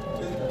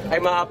 ay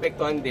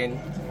maapektuhan din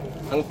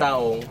ang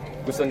taong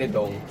gusto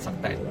nitong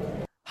saktan.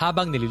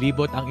 Habang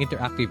nililibot ang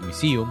interactive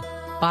museum,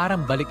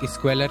 parang balik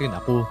eskwela rin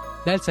ako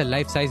dahil sa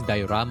life-size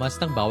dioramas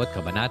ng bawat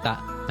kabanata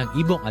ng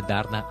Ibong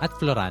Adarna at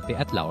Florante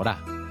at Laura.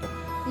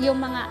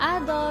 Yung mga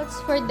adults,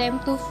 for them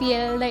to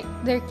feel like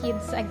their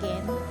kids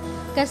again.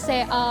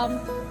 Kasi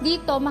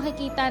dito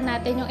makikita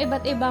natin yung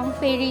iba't ibang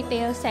fairy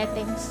tale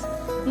settings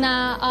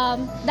na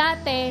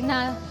dati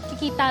na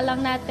nakikita lang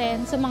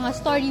natin sa mga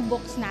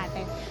storybooks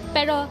natin.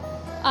 Pero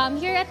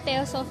here at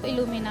Tales of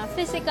Illumina,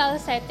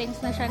 physical settings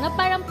na siya na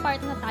parang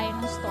part na tayo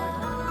ng story.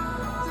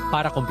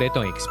 Para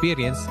kompleto ang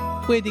experience,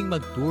 pwedeng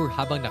mag-tour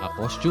habang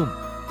naka-costume.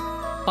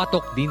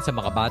 Patok din sa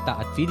mga bata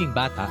at feeling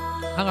bata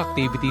ang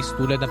activities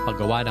tulad ng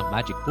paggawa ng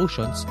magic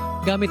potions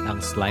gamit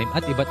ang slime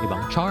at iba't ibang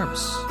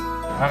charms.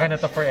 Akin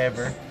na to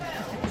forever.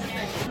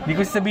 Hindi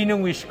ko sabihin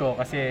ng wish ko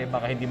kasi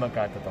baka hindi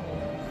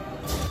magkatotoo.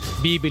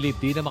 Bibilib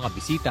din ang mga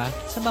bisita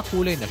sa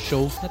makulay na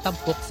show na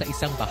tampok sa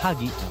isang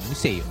bahagi ng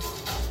museo.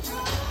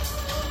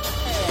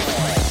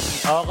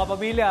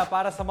 Kapamilya,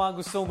 para sa mga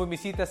gustong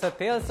bumisita sa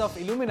Tales of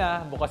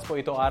Illumina, bukas po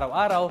ito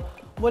araw-araw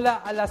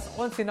mula alas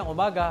 11 ng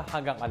umaga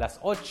hanggang alas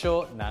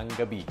 8 ng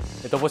gabi.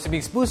 Ito po si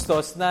Mix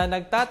Bustos na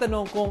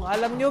nagtatanong kung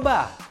alam nyo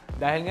ba?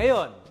 Dahil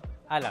ngayon,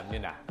 alam nyo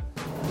na.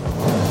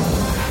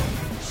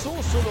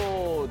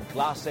 Susunod,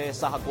 klase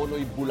sa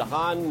Hagonoy,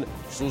 Bulacan,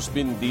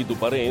 suspindido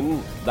pa rin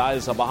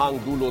dahil sa bahang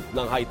dulot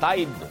ng high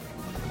tide.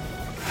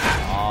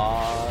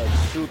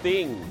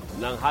 Shooting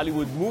ng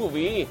Hollywood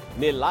movie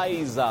ni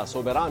Liza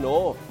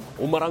Soberano,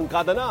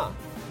 umarangkada na.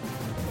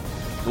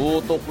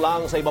 Tutok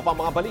lang sa iba pang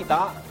mga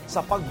balita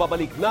sa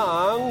pagbabalik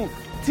ng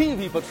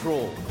TV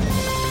Patrol.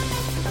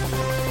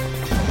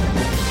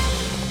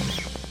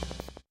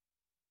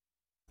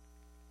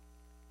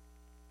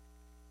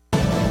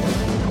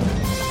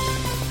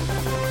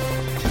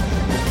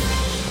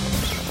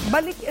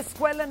 Balik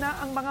eskwela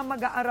na ang mga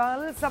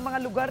mag-aaral sa mga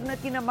lugar na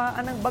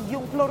tinamaan ng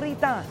bagyong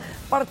Florita,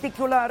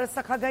 partikular sa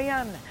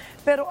Cagayan.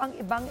 Pero ang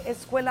ibang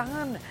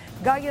eskwelahan,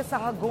 gaya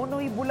sa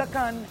Hagonoy,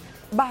 Bulacan,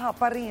 baha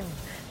pa rin.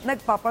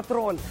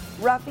 Nagpapatrol,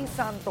 Rafi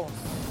Santos.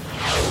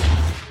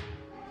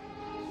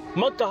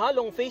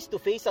 Magkahalong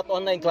face-to-face at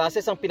online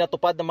classes ang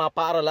pinatupad ng mga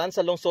paaralan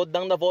sa lungsod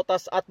ng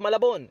Navotas at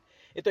Malabon.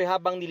 Ito'y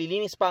habang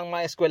nililinis pa ang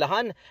mga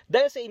eskwelahan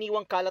dahil sa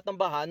iniwang kalat ng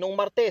baha noong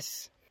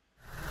Martes.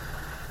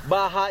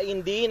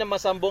 Bahain din ng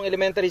Masambong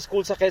Elementary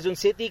School sa Quezon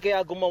City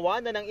kaya gumawa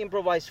na ng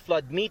improvised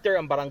flood meter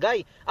ang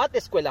barangay at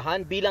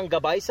eskwelahan bilang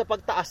gabay sa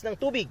pagtaas ng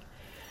tubig.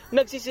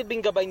 Nagsisilbing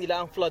gabay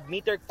nila ang flood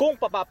meter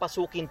kung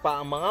papapasukin pa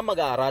ang mga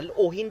mag-aaral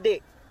o hindi.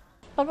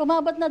 Pag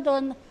umabot na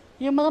doon,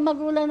 yung mga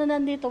magulang na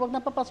nandito, wag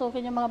na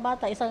papasukin yung mga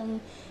bata.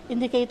 Isang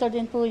indicator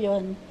din po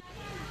yun.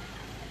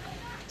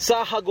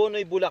 Sa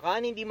Hagonoy,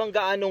 Bulacan, hindi man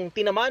gaanong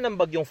tinamaan ng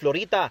bagyong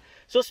Florita.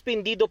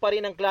 Suspindido pa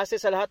rin ang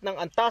klase sa lahat ng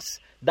antas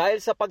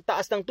dahil sa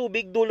pagtaas ng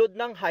tubig dulot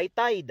ng high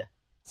tide.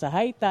 Sa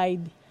high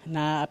tide,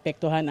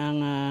 naapektuhan ang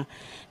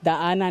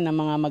daanan ng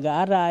mga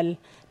mag-aaral,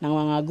 ng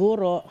mga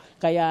guro,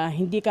 kaya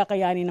hindi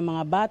kakayanin ng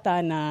mga bata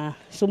na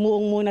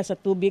sumuong muna sa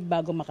tubig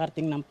bago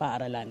makarating ng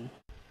paaralan.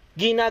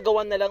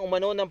 Ginagawan na lang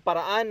umano ng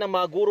paraan ng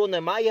mga guro na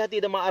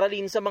maihatid ang mga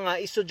aralin sa mga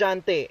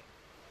estudyante.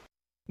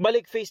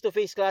 Balik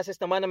face-to-face classes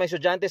naman ng mga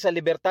estudyante sa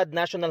Libertad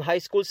National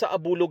High School sa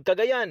Abulog,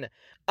 Cagayan.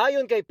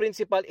 Ayon kay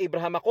Principal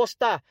Abraham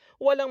Acosta,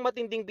 walang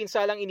matinding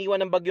pinsalang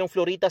iniwan ng bagyong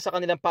Florita sa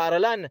kanilang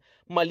paaralan,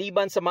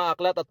 maliban sa mga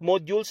aklat at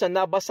modules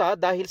na nabasa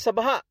dahil sa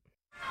baha.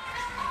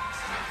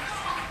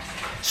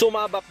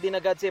 Sumabak din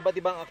agad sa iba't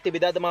ibang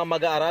aktibidad ng mga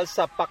mag-aaral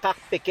sa Pakak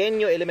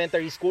Pequeño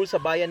Elementary School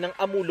sa bayan ng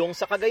Amulong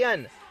sa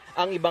Cagayan.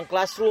 Ang ibang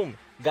classroom,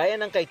 gaya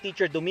ng kay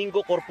Teacher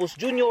Domingo Corpus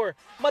Jr.,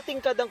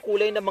 matingkad ang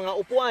kulay ng mga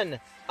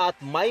upuan at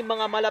may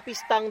mga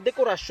malapistang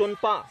dekorasyon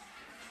pa.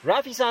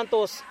 Rafi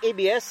Santos,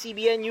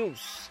 ABS-CBN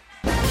News.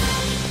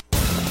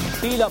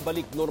 Tila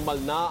balik normal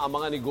na ang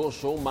mga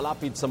negosyong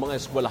malapit sa mga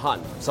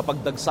eskwelahan sa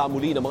pagdagsa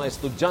muli ng mga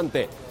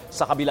estudyante.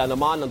 Sa kabila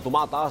naman ng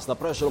tumataas na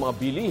presyo ng mga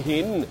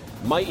bilihin,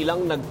 may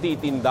ilang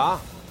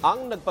nagtitinda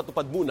ang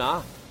nagpatupad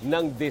muna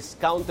ng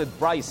discounted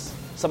price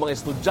sa mga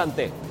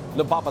estudyante.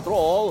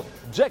 Nagpapatrol,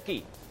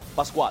 Jackie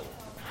Pascual.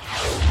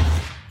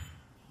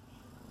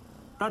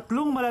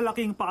 Tatlong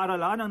malalaking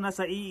paaralan ang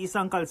nasa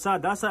iisang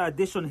kalsada sa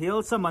Addition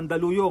Hill sa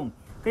Mandaluyong.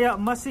 Kaya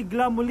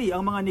masigla muli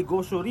ang mga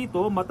negosyo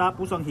rito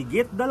matapos ang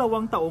higit 2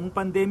 taong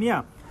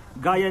pandemya.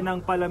 Gaya ng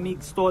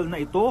palamig stall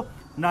na ito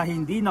na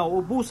hindi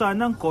nauubusan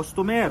ng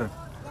customer.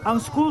 Ang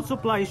school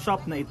supply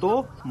shop na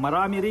ito,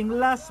 marami ring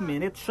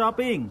last-minute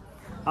shopping.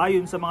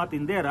 Ayon sa mga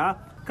tindera,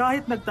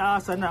 kahit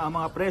nagtaasan na ang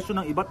mga presyo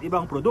ng iba't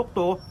ibang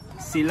produkto,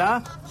 sila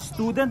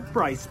student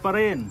price pa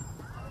rin.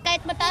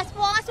 Kahit mataas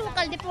po ang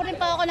asukal, di po rin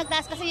po ako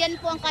nagtaas kasi yan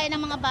po ang kaya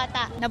ng mga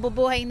bata.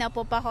 Nabubuhay na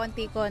po pa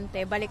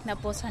konti-konti, balik na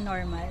po sa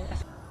normal.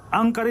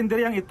 Ang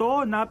karinderyang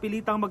ito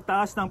napilitang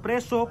magtaas ng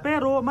presyo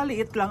pero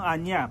maliit lang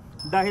anya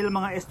dahil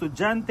mga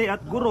estudyante at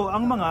guro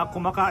ang mga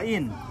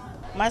kumakain.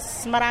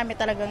 Mas marami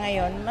talaga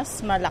ngayon, mas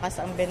malakas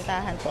ang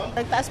bentahan po.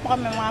 Nagtaas po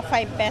kami mga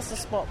 5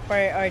 pesos po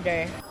per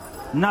order.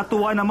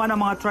 Natuwa naman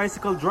ang mga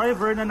tricycle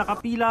driver na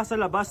nakapila sa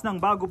labas ng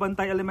Bago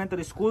Bantay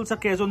Elementary School sa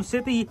Quezon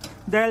City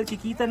dahil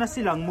kikita na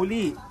silang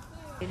muli.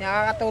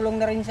 Nakakatulong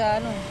na rin sa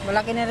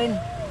malaki na rin.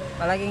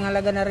 Malaking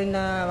halaga na rin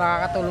na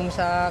makakatulong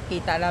sa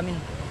kita namin.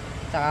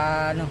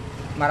 Saka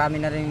marami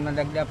na rin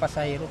madagdag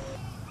pasahero.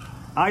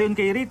 Ayon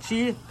kay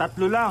Richie, 3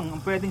 lang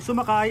ang pwedeng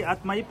sumakay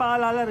at may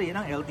paalala rin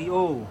ang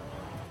LTO.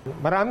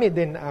 Marami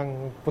din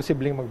ang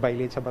posibleng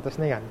mag-violate sa batas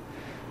na yan.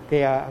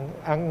 Kaya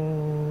ang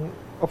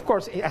Of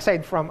course,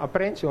 aside from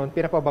apprehension,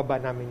 pinapababa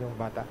namin yung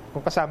bata. Kung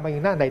kasama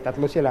yung nanay, 3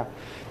 sila,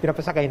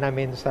 pinapasakay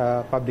namin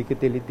sa public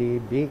utility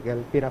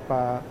vehicle,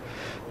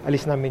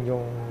 pinapaalis namin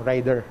yung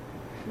rider.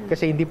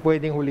 Kasi hindi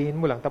pwedeng hulihin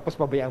mo lang, tapos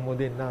pabayaan mo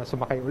din na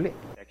sumakay uli.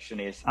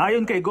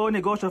 Ayon kay Go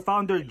Negosyo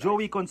founder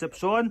Joey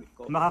Concepcion,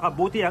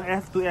 makakabuti ang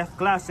F2F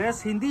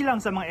classes hindi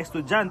lang sa mga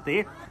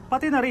estudyante,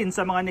 pati na rin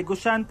sa mga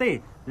negosyante,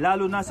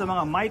 lalo na sa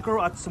mga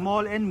micro at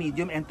small and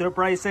medium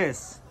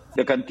enterprises.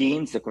 The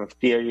canteens, the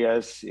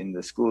cafeterias in the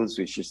schools,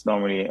 which is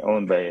normally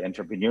owned by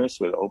entrepreneurs,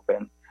 will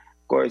open.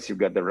 Of course, you've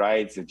got the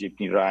rides, the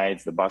jeepney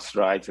rides, the bus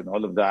rides, and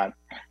all of that.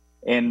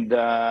 And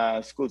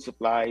school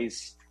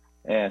supplies,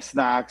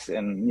 snacks,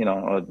 and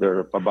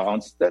other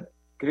pabaons. That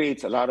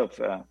creates a lot of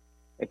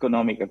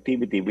economic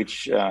activity,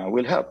 which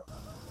will help.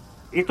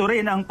 Ito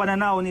rin ang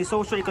pananaw ni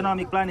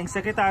Socio-Economic Planning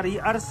Secretary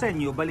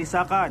Arsenio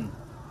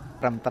Balisacan.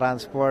 From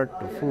transport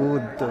to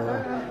food to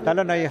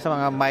lalo na yung sa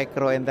mga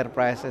micro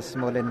enterprises,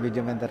 small and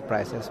medium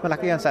enterprises.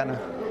 Malaki yan sa ano.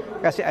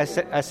 Kasi as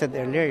I said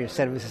earlier, yung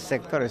services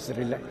sector is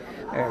really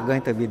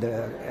going to be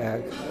the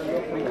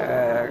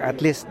at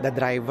least the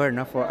driver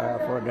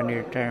for the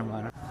near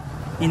term.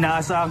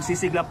 Inaasahang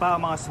sisigla pa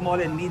ang mga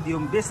small and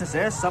medium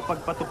businesses sa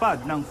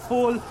pagpatupad ng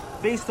full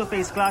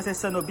face-to-face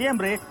classes sa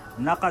Nobyembre,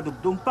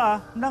 nakadugtong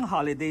pa ng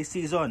holiday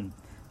season.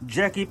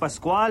 Jackie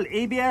Pascual,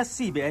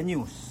 ABS-CBN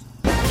News.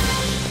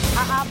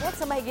 Aabot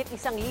sa mahigit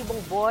 1,000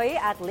 boy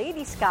at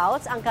lady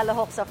scouts ang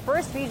kalahok sa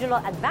First Regional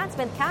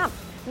Advancement Camp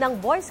ng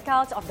Boy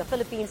Scouts of the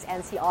Philippines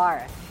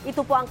NCR.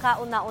 Ito po ang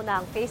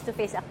kauna-unahang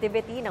face-to-face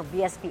activity ng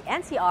BSP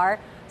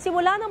NCR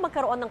simula nang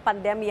magkaroon ng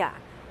pandemya.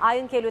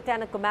 Ayon kay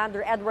Lieutenant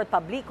Commander Edward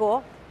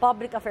Pablico,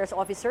 Public Affairs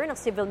Officer ng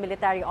Civil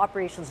Military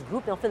Operations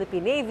Group ng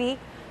Philippine Navy,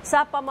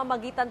 sa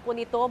pamamagitan po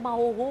nito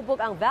mahuhubog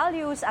ang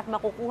values at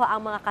makukuha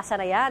ang mga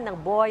kasanayan ng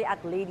boy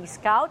at lady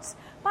scouts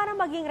para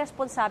maging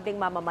responsabling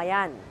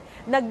mamamayan.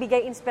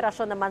 Nagbigay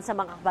inspirasyon naman sa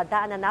mga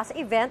kabataan na nasa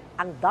event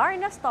ang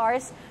Darna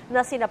Stars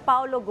na sina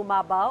Paulo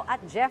Gumabaw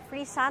at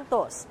Jeffrey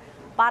Santos.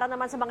 Para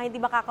naman sa mga hindi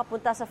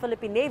makakapunta sa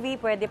Philippine Navy,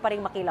 pwede pa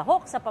rin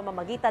makilahok sa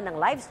pamamagitan ng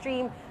live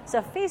stream sa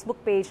Facebook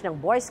page ng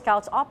Boy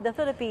Scouts of the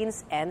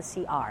Philippines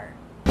NCR.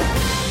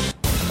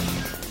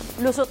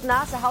 Lusot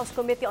na sa House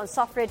Committee on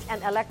Suffrage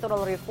and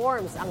Electoral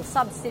Reforms ang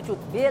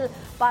substitute bill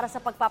para sa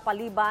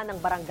pagpapaliban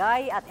ng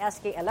barangay at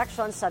SK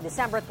elections sa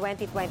December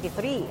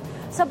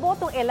 2023. Sa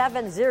botong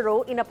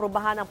 11-0,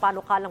 inaprubahan ang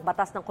panukalang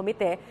batas ng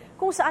komite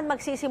kung saan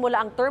magsisimula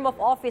ang term of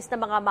office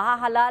ng mga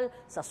mahahalal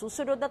sa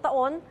susunod na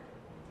taon,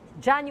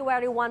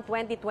 January 1,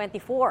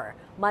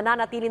 2024.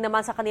 Mananatili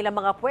naman sa kanilang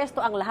mga pwesto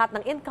ang lahat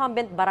ng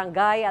incumbent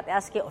barangay at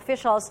SK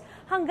officials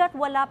hanggat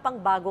wala pang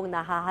bagong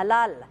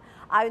nahahalal.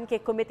 Ayon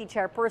kay Committee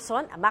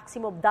Chairperson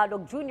Maximo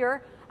Dalog Jr.,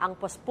 ang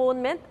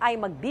postponement ay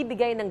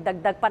magbibigay ng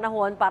dagdag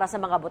panahon para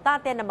sa mga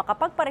botante na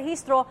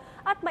makapagparehistro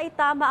at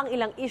maitama ang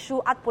ilang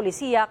issue at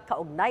polisiya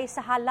kaugnay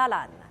sa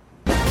halalan.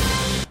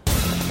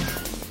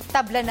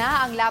 Tabla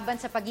na ang laban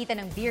sa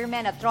pagitan ng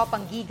Beermen at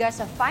Tropang Giga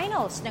sa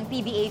finals ng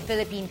PBA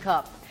Philippine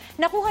Cup.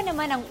 Nakuha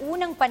naman ang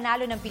unang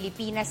panalo ng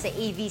Pilipinas sa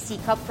AVC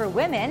Cup for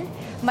Women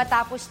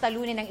matapos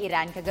talunin ng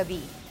Iran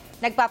kagabi.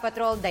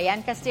 Nagpapatrol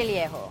Dayan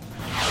Castillejo.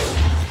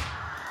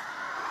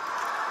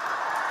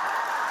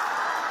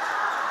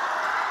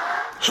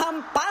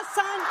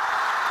 Hampasan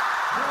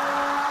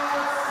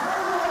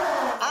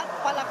at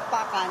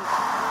palakpakan.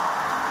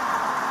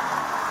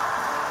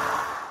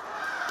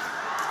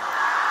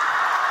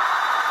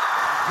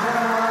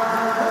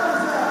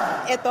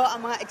 Ito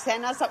ang mga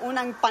eksena sa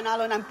unang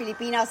panalo ng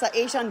Pilipinas sa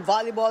Asian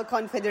Volleyball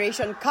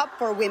Confederation Cup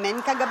for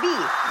Women kagabi.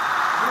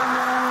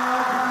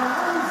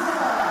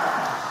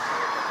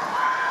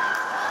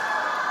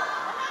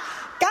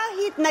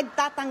 Kahit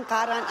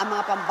nagtatangkaran ang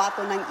mga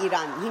pambato ng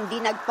Iran, hindi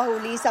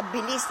nagpahuli sa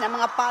bilis ng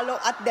mga palo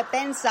at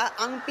depensa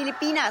ang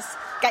Pilipinas.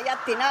 Kaya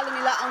tinalo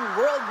nila ang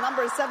world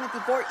number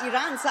 74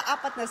 Iran sa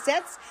 4 na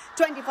sets,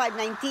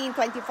 25-19,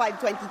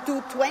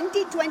 25-22,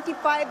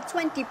 20-25,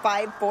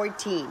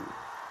 25-14.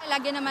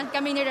 Lagi naman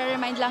kami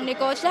nire-remind lang ni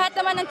Coach. Lahat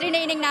naman ng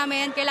training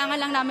namin, kailangan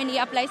lang namin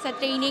i-apply sa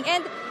training.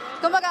 And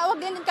kumbaga, huwag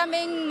din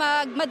kaming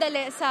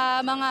magmadali sa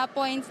mga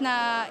points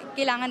na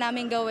kailangan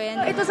namin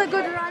gawin. It was a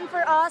good run for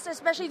us,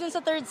 especially dun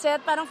sa third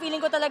set. Parang feeling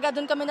ko talaga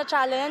dun kami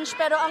na-challenge.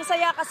 Pero ang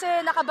saya kasi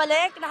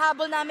nakabalik,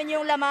 nahabol namin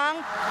yung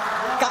lamang.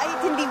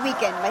 Kahit hindi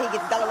weekend,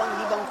 mahigit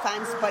 2,000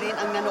 fans pa rin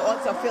ang nanood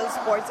sa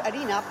PhilSports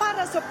Arena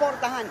para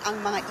suportahan ang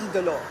mga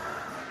idolo.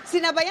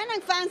 Sinabayan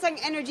ng fans ang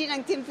energy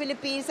ng Team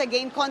Philippines sa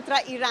game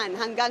kontra Iran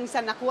hanggang sa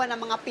nakuha ng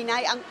mga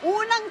Pinay ang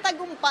unang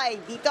tagumpay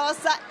dito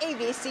sa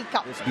AVC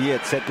Cup.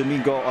 Diet set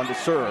Domingo on the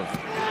serve.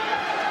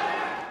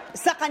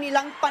 Sa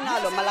kanilang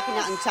panalo, malaki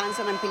na ang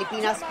tsansa ng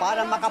Pilipinas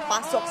para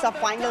makapasok sa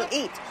Final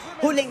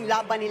 8. Huling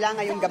laban nila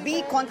ngayong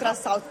gabi kontra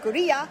South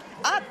Korea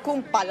at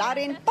kung pala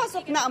rin,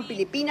 pasok na ang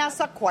Pilipinas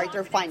sa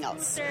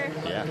quarterfinals.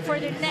 For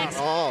the next...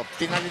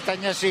 pinalitan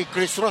niya si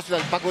Chris Ross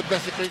dahil pagod na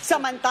si Chris.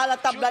 Samantala,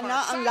 tabla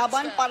na ang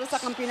laban para sa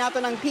kampiyonato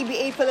ng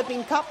PBA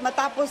Philippine Cup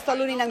matapos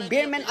talunin ng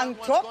Beermen ang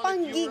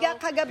Tropang Giga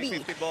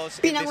kagabi.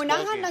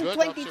 Pinangunahan ng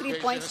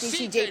 23 points ni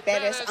CJ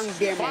Perez ang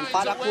Beermen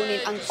para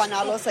kunin ang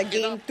panalo sa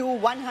Game 2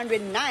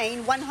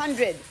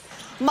 109-100.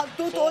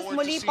 Magtutuos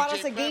muli para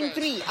sa Game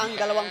 3 ang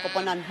dalawang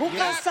koponan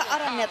bukas sa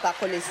Araneta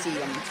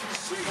Coliseum.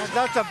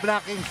 That's a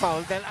blocking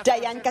foul.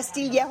 Diane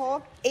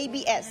Castillejo,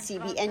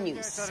 ABS-CBN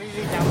News.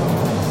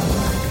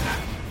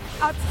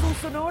 At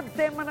susunod,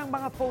 tema ng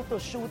mga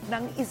photoshoot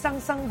ng isang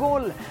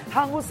sanggol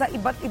hango sa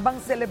iba't ibang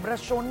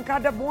selebrasyon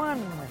kada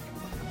buwan.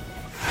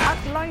 At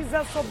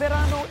Liza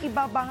Soberano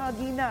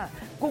ibabahagi na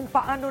kung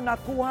paano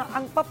nakuha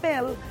ang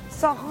papel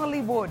sa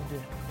Hollywood.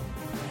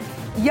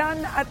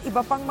 Yan at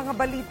iba pang mga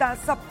balita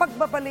sa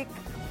pagbabalik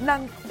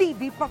ng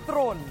TV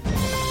Patrol.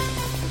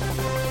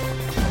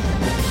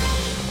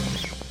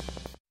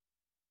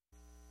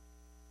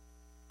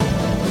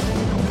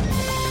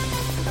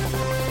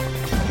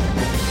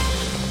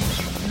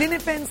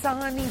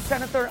 Dinepensahan ni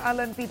Senator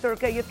Alan Peter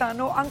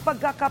Cayetano ang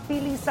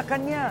pagkakapili sa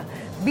kanya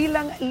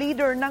bilang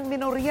leader ng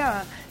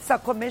minorya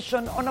sa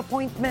Commission on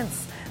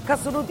Appointments.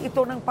 Kasunod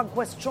ito ng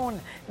pagkwestiyon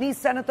ni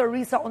Senator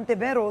Risa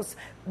Ontiveros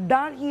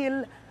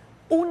dahil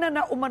una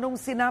na umanong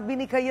sinabi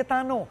ni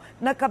Cayetano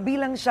na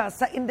kabilang siya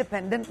sa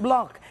independent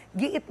bloc.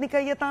 Giit ni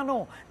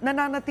Cayetano,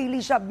 nananatili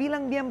siya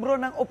bilang miyembro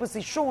ng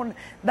oposisyon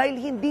dahil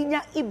hindi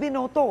niya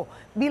ibinoto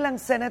bilang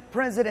Senate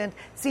President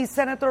si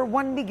Senator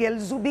Juan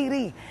Miguel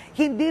Zubiri.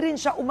 Hindi rin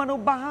siya umano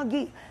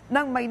bahagi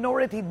ng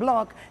minority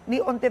bloc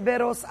ni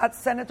Ontiveros at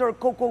Senator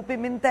Coco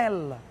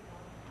Pimentel.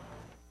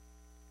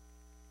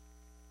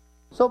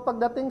 So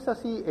pagdating sa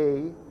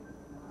CA,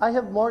 I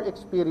have more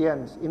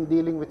experience in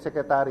dealing with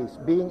secretaries,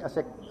 being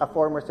a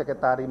former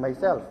secretary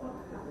myself.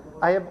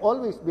 I have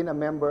always been a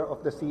member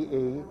of the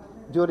CA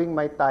during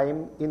my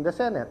time in the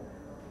Senate.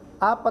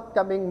 4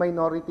 kaming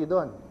minority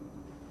doon.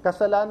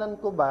 Kasalanan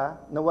ko ba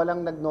na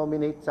walang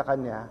nag-nominate sa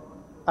kanya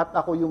at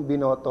ako yung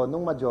binoto ng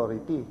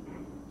majority?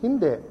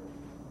 Hindi.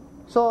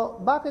 So,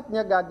 bakit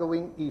niya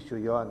gagawing issue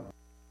yon?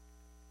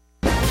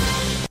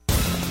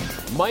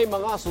 May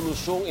mga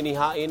solusyong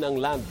inihain ng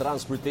Land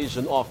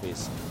Transportation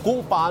Office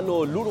kung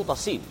paano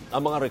lulutasin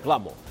ang mga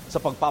reklamo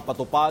sa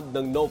pagpapatupad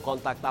ng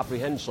no-contact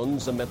apprehension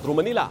sa Metro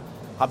Manila.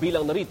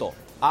 Kabilang narito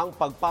ang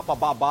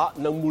pagpapababa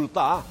ng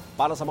multa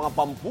para sa mga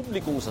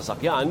pampublikong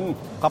sasakyan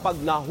kapag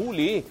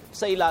nahuli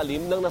sa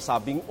ilalim ng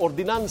nasabing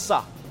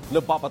ordinansa.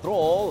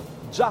 Nagpapatrol,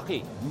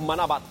 Jackie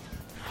Manabat.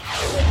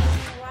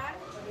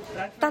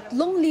 3,000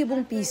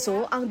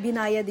 piso ang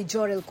binayad ni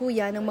Jorel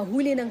Cuya nang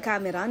mahuli ng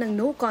kamera ng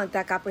No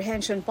Contact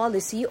Apprehension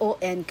Policy o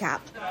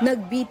NCAP.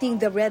 Nagbeating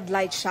the red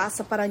light siya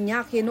sa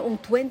Parañaque noong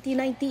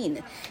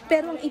 2019.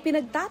 Pero ang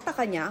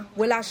ipinagtataka niya,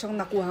 wala siyang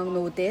nakuhang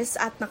notice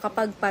at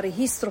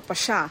nakapagparehistro pa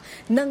siya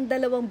ng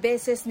 2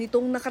 beses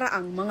nitong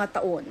nakaraang mga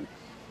taon.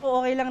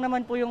 Okay lang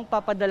naman po yung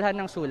papadalhan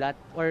ng sulat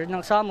or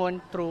ng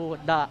summon through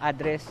the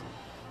address.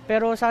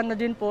 Pero sana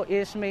din po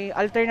is may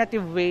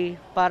alternative way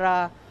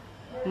para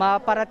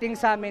maparating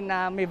sa amin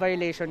na may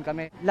violation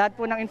kami. Lahat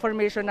po ng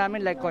information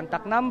namin like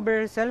contact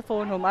number,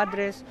 cellphone, home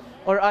address,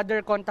 or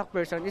other contact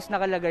person is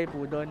nakalagay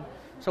po doon.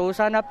 So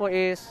sana po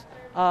is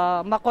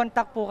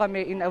makontak po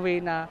kami in a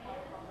way na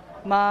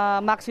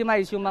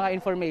ma-maximize yung mga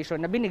information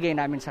na binigay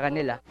namin sa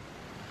kanila.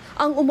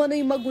 Ang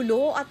umano'y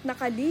magulo at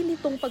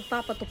nakalilitong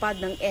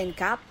pagpapatupad ng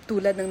NCAP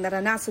tulad ng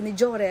naranasan ni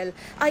Jorel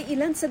ay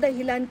ilan sa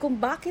dahilan kung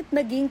bakit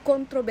naging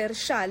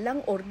kontrobersyal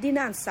ang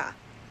ordinansa.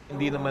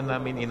 Hindi naman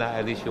namin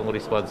inaalis yung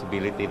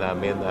responsibility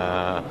namin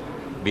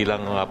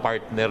bilang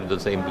partner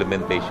doon sa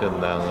implementation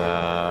ng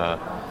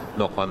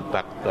no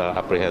contact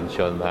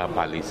apprehension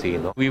policy.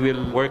 No? We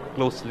will work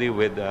closely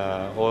with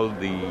all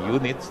the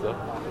units, no?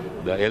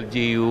 The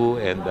LGU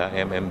and the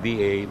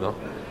MMDA, no?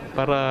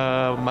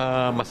 Para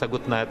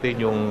masagot natin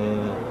yung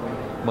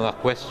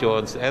mga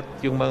questions at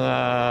yung mga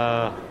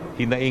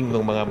hinaing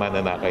ng mga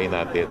mananakay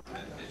natin.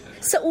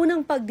 Sa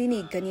unang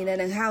pagdinig kanina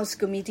ng House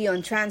Committee on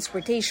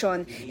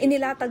Transportation,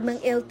 inilatag ng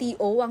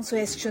LTO ang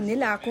suhestyon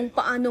nila kung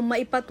paano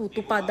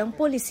maipatutupad ang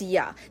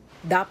polisiya.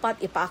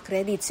 Dapat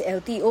ipa-accredit sa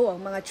LTO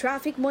ang mga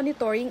traffic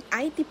monitoring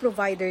IT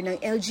provider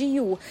ng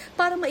LGU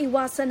para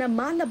maiwasan na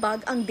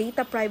malabag ang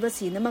data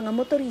privacy ng mga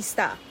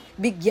motorista.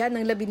 Bigyan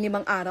ng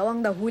 15 araw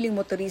ang nahuling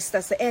motorista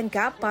sa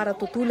NCAP para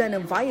tutulan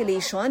ng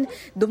violation,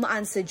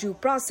 dumaan sa due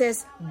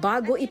process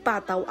bago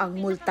ipataw ang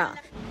multa.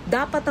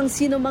 Dapat ang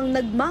sinumang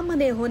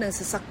nagmamaneho ng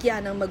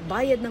sasakyan ang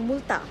magbayad ng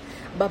multa,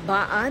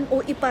 babaan o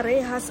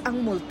iparehas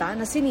ang multa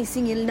na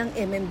sinisingil ng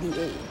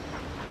MMDA.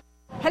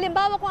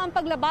 Halimbawa kung ang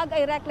paglabag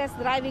ay reckless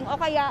driving o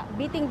kaya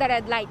beating the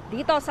red light.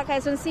 Dito sa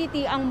Quezon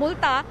City, ang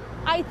multa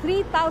ay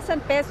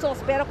 3,000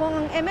 pesos. Pero kung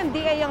ang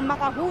MMDA ang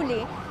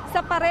makahuli sa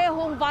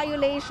parehong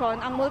violation,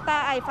 ang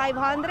multa ay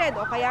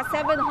 500 o kaya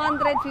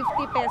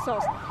 750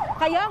 pesos.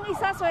 Kaya ang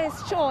isa sa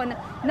suhestyon,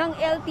 ng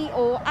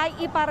LTO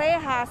ay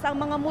iparehas ang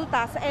mga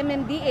multa sa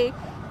MMDA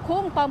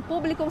kung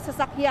pampublikong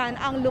sasakyan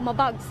ang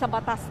lumabag sa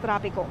batas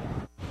trapiko.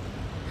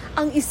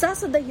 Ang isa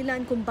sa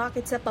dahilan kung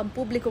bakit sa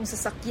pampublikong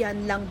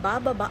sasakyan lang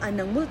bababaan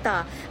ng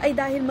multa ay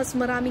dahil mas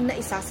maraming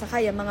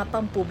naisasakay ang mga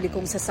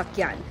pampublikong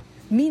sasakyan.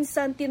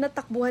 Minsan,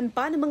 tinatakbuhan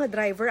pa ng mga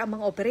driver ang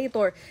mga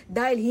operator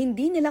dahil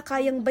hindi nila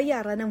kayang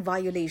bayaran ng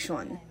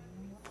violation.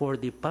 For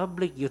the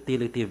public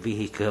utility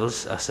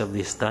vehicles, as of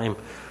this time,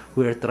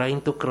 we're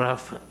trying to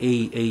craft a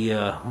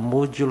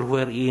module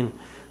wherein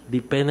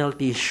the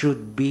penalty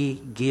should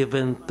be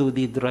given to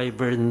the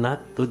driver,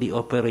 not to the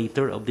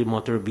operator of the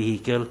motor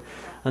vehicle,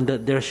 and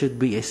that there should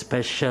be a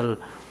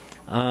special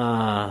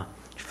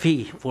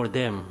fee for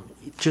them.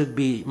 It should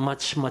be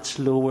much, much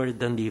lower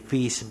than the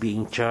fees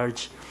being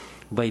charged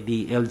by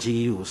the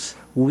LGUs.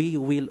 We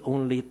will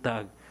only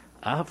tag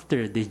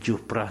after the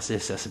due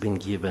process has been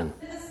given.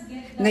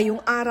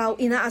 Ngayong araw,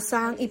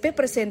 inaasahang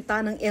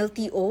ipepresenta ng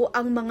LTO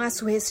ang mga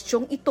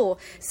suhestyong ito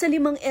sa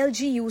 5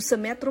 LGU sa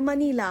Metro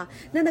Manila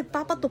na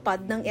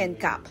nagpapatupad ng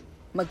NCAP.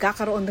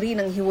 Magkakaroon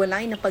rin ng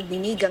hiwalay na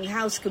pagdinig ang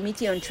House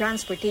Committee on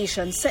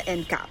Transportation sa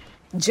NCAP.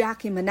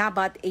 Jackie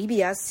Manabat,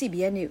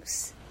 ABS-CBN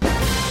News.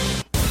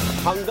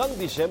 Hanggang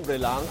Disyembre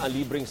lang ang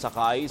libreng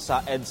sakay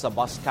sa EDSA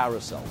Bus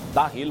Carousel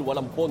dahil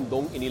walang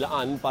pondong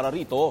inilaan para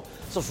rito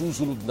sa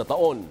susunod na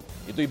taon.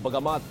 Ito'y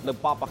bagamat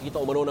nagpapakita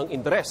umano ng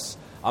interes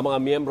ang mga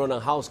miyembro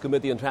ng House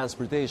Committee on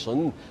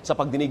Transportation sa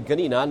pagdinig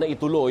kanina na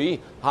ituloy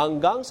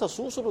hanggang sa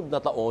susunod na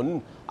taon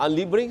ang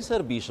libreng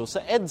serbisyo sa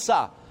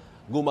EDSA.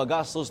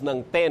 Gumagastos ng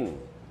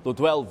 10 to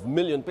 12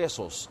 million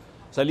pesos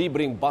sa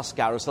libreng bus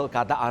carousel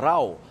kada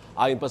araw.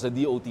 Ayon pa sa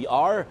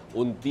DOTR,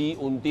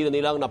 unti-unti na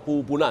nilang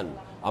napupunan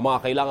ang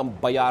mga kailangang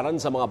bayaran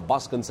sa mga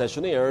bus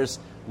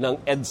concessionaires ng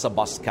EDSA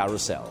Bus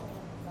Carousel.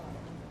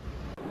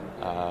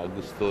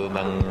 Gusto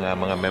ng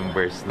mga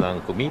members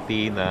ng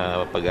committee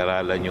na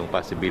pag-aralan yung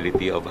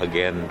possibility of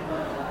again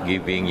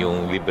giving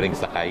yung libreng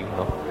sakay,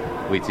 no?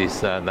 Which is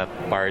not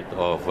part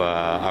of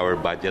our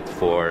budget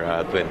for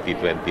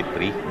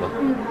 2023. No?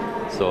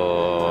 So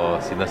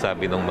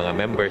sinasabi ng mga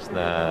members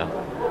na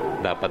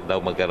dapat daw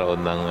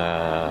magkaroon ng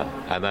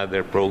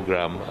another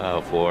program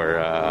for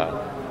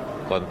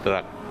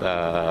contract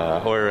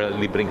or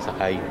libreng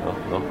sakay.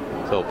 No?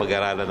 So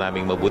pag-aralan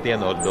namin mabuti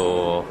yan,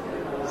 although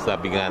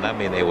sabi nga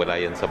namin, wala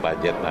yan sa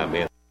budget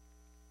namin.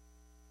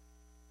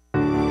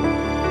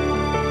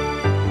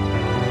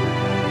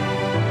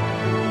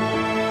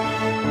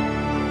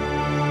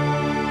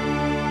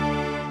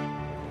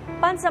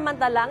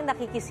 Pansamantalang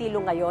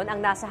nakikisilong ngayon ang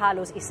nasa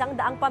halos 100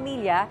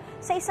 pamilya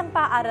sa isang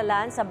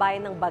paaralan sa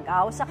bayan ng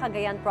Bagao sa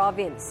Cagayan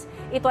Province.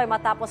 Ito ay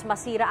matapos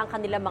masira ang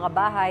kanilang mga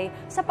bahay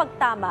sa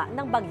pagtama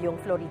ng bagyong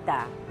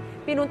Florita.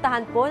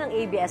 Pinuntahan po ng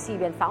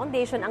ABS-CBN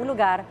Foundation ang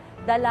lugar,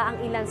 dala ang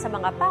ilan sa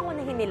mga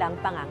pangunahin nilang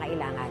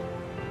pangangailangan.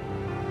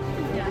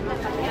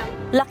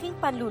 Laking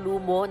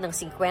panlulumo ng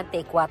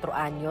 54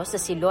 anyos na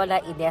si Lola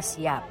Ines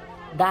Yap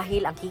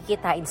dahil ang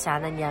kikitain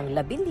sana niyang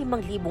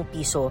 15,000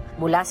 piso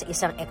mula sa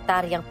 1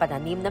 hektaryang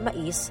pananim na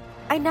mais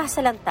ay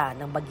nasalanta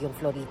ng bagyong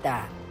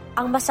Florita.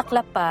 Ang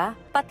masaklap pa,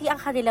 pati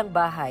ang kanilang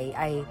bahay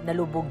ay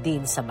nalubog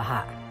din sa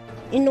baha.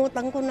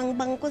 Inutang ko ng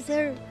bangko,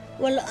 sir.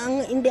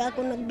 Hindi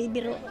ako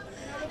nagbibiro.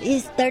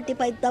 Is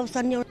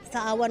 35,000 yun.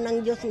 Sa awa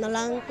ng Diyos na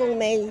lang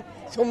kung may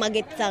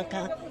sumagit sa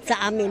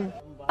amin.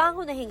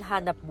 Pangunahing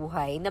hanap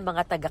buhay ng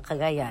mga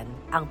taga-Cagayan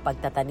ang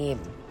pagtatanim.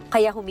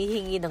 Kaya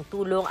humihingi ng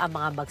tulong ang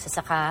mga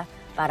magsasaka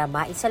para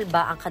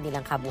maisalba ang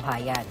kanilang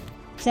kabuhayan.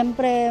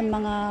 Siyempre,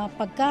 mga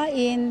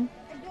pagkain,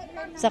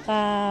 saka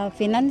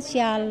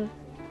financial.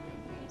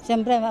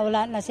 Siyempre,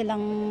 wala na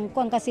silang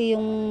kasi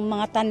yung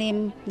mga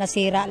tanim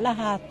nasira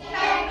lahat.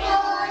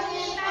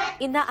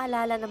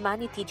 Inaalala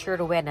naman ni Teacher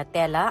Rowena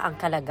Tela ang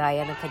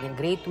kalagayan ng kanyang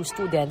grade 2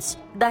 students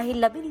dahil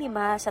 15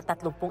 sa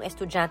 30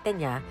 estudyante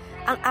niya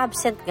ang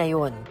absent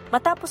ngayon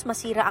matapos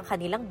masira ang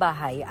kanilang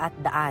bahay at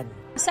daan.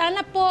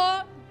 Sana po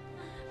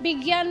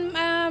bigyan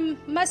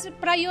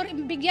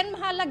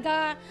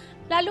mahalaga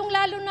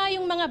lalong-lalo na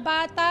yung mga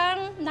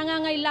batang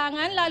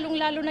nangangailangan,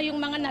 lalong-lalo na yung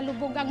mga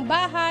nalubog ang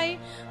bahay,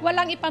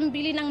 walang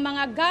ipambili ng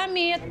mga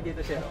gamit.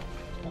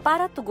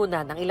 Para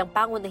tugunan ang ilang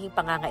pangunahing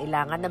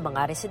pangangailangan ng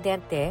mga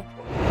residente,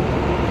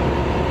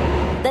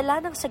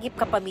 dala ng sagip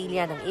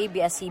kapamilya ng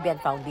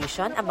ABS-CBN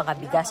Foundation ang mga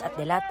bigas at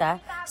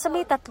delata sa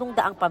may 300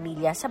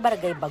 pamilya sa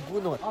Barangay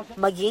Bagunot,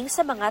 maging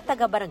sa mga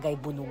taga-Barangay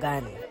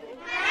Bunugan.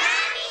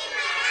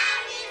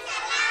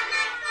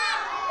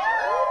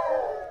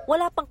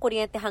 Wala pang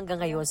kuryente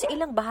hanggang ngayon sa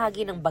ilang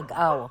bahagi ng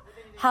Bagao,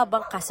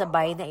 habang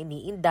kasabay na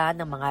iniinda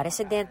ng mga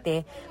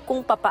residente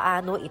kung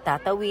papaano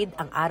itatawid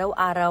ang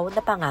araw-araw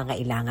na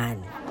pangangailangan.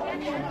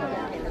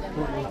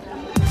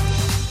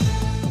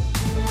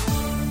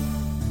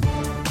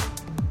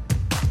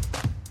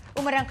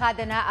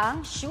 Umarangkada na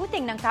ang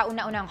shooting ng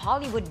kauna-unang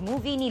Hollywood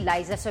movie ni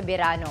Liza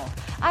Soberano.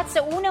 At sa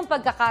unang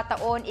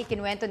pagkakataon,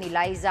 ikinuwento ni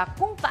Liza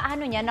kung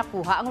paano niya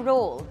nakuha ang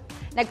role.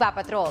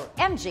 Nagpapatrol,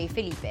 MJ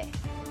Felipe.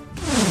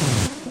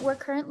 We're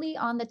currently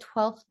on the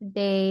 12th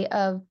day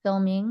of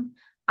filming.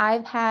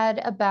 I've had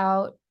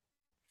about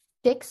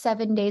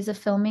 6-7 days of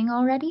filming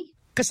already.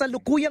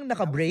 Kasalukuyang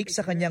nakabreak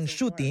sa kanyang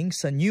shooting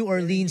sa New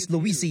Orleans,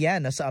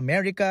 Louisiana sa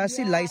Amerika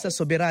si Liza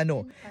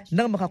Soberano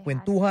nang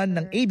makakwentuhan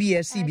ng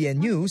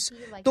ABS-CBN News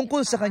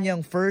tungkol sa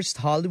kanyang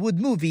first Hollywood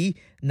movie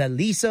na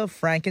Lisa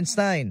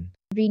Frankenstein.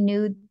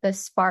 Renewed the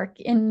spark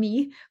in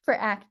me for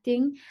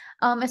acting,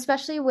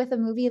 especially with a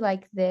movie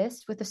like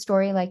this, with a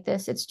story like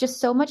this. It's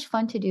just so much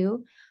fun to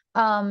do.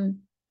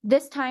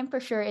 This time for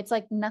sure, it's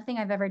like nothing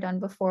I've ever done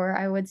before.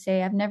 I would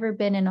say I've never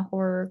been in a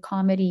horror,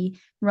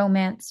 comedy,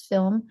 romance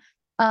film.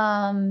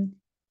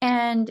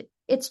 And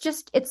it's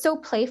so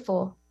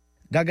playful.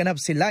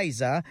 Gaganap si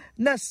Liza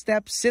na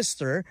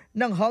stepsister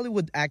ng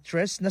Hollywood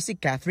actress na si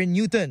Catherine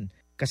Newton.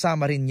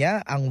 Kasama rin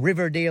niya ang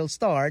Riverdale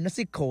star na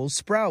si Cole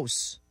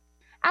Sprouse.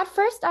 At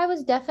first, I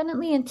was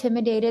definitely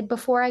intimidated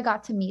before I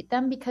got to meet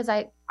them because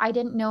I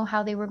didn't know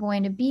how they were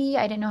going to be.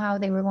 I didn't know how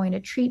they were going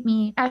to treat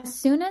me. As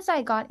soon as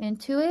I got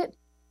into it,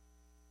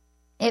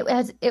 it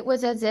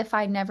was as if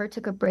I never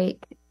took a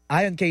break.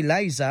 Ayon kay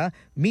Liza,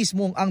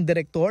 mismong ang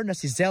direktor na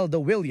si Zelda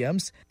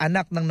Williams,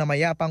 anak ng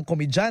namayapang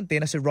komedyante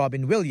na si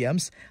Robin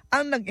Williams,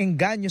 ang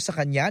nag-engganyo sa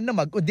kanya na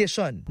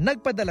mag-audition.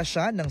 Nagpadala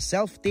siya ng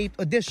self-tape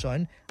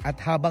audition at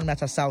habang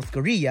nasa South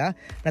Korea,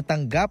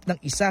 natanggap ng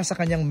isa sa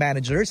kanyang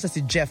managers na si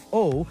Jeff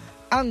O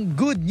ang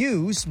good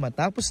news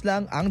matapos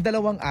lang ang 2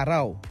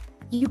 araw.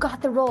 You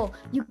got the role!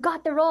 You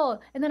got the role!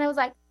 And then I was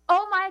like,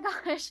 oh my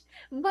gosh!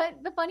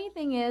 But the funny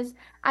thing is,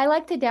 I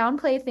like to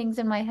downplay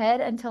things in my head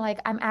until like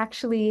I'm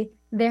actually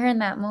there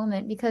in that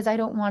moment because I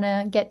don't want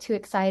to get too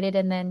excited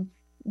and then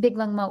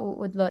biglang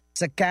mauudlot.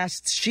 Sa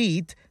cast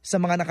sheet,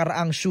 sa mga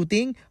nakaraang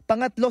shooting,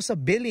 pangatlo sa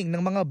billing ng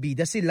mga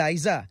bida si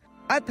Liza.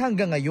 At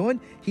hanggang ngayon,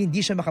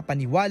 hindi siya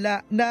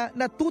makapaniwala na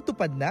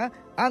natutupad na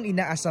ang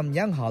inaasam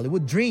niyang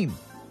Hollywood dream.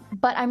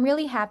 But I'm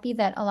really happy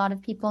that a lot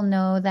of people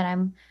know that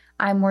I'm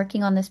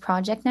working on this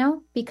project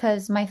now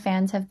because my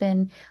fans have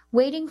been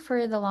waiting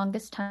for the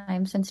longest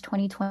time since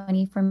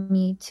 2020 for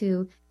me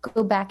to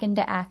go back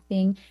into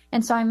acting.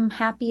 And so I'm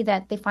happy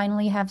that they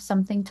finally have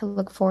something to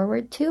look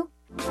forward to.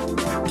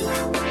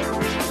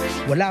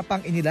 Wala pang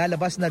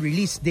inilalabas na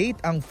release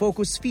date ang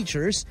focus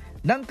features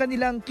ng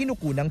kanilang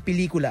kinukunang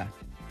pelikula.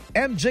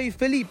 MJ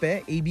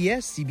Felipe,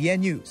 ABS-CBN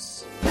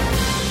News.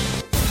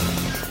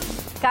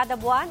 Kada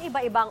buwan,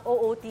 iba-ibang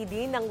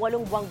OOTD ng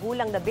 8 buwang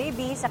gulang na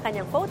baby sa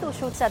kanyang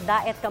photoshoot sa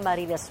Daet,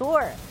 Camarines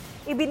Sur.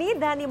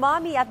 Ibinida ni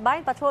Mommy at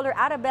Bayan Patroller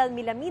Arabel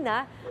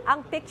Milamina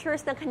ang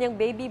pictures ng kanyang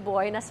baby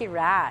boy na si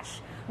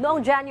Rash.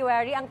 Noong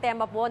January, ang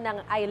tema po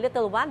ng I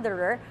Little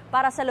Wanderer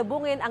para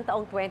salubungin ang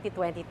taong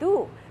 2022.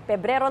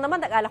 Pebrero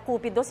naman, nag-alak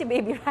Cupido si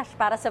Baby Rash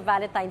para sa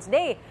Valentine's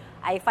Day.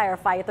 Ay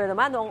firefighter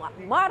naman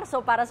noong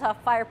Marso para sa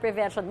Fire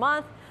Prevention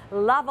Month.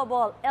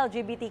 Lovable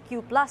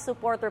LGBTQ+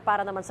 supporter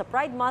para naman sa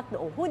Pride Month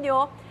noong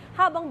Hunyo,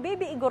 habang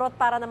baby igorot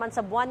para naman sa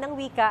buwan ng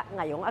wika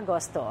ngayong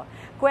Agosto.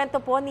 Kwento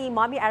po ni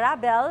Mommy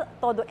Arabel,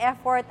 todo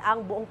effort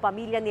ang buong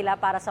pamilya nila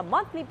para sa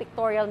monthly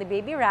pictorial ni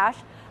Baby Rash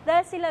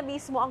dahil sila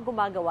mismo ang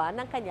gumagawa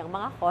ng kanyang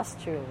mga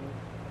costume.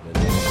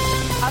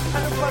 At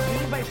ano pa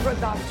din, may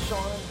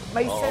production,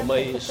 may set.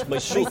 May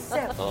shoot.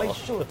 May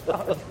shoot.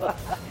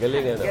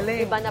 Galing, ano? Galing.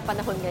 Iba na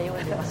panahon ngayon.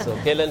 So,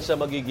 kailan siya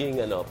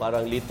magiging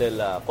parang little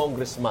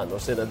congressman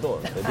o senador?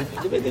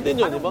 Depende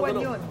din yun. Anong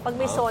buwan yun? Pag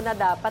may sona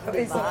dapat,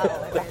 di ba?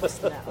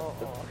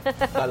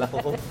 Kala ko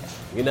kung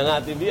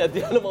ginangati niya. At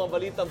yan ang mga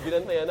balitang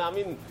binantayan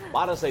namin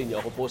para sa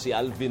inyo. Ako po si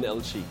Alvin L.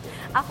 Chico.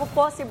 Ako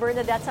po si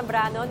Bernadette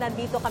Zambrano.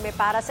 Nandito kami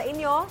para sa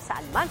inyo,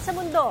 saan man sa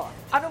mundo.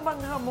 Anumang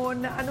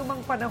hamon,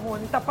 anumang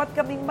panahon, tapat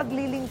kaming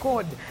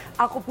maglilingkod.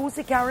 Ako po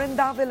si Karen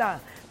Davila.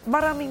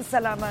 Maraming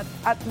salamat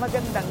at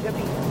magandang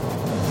gabi.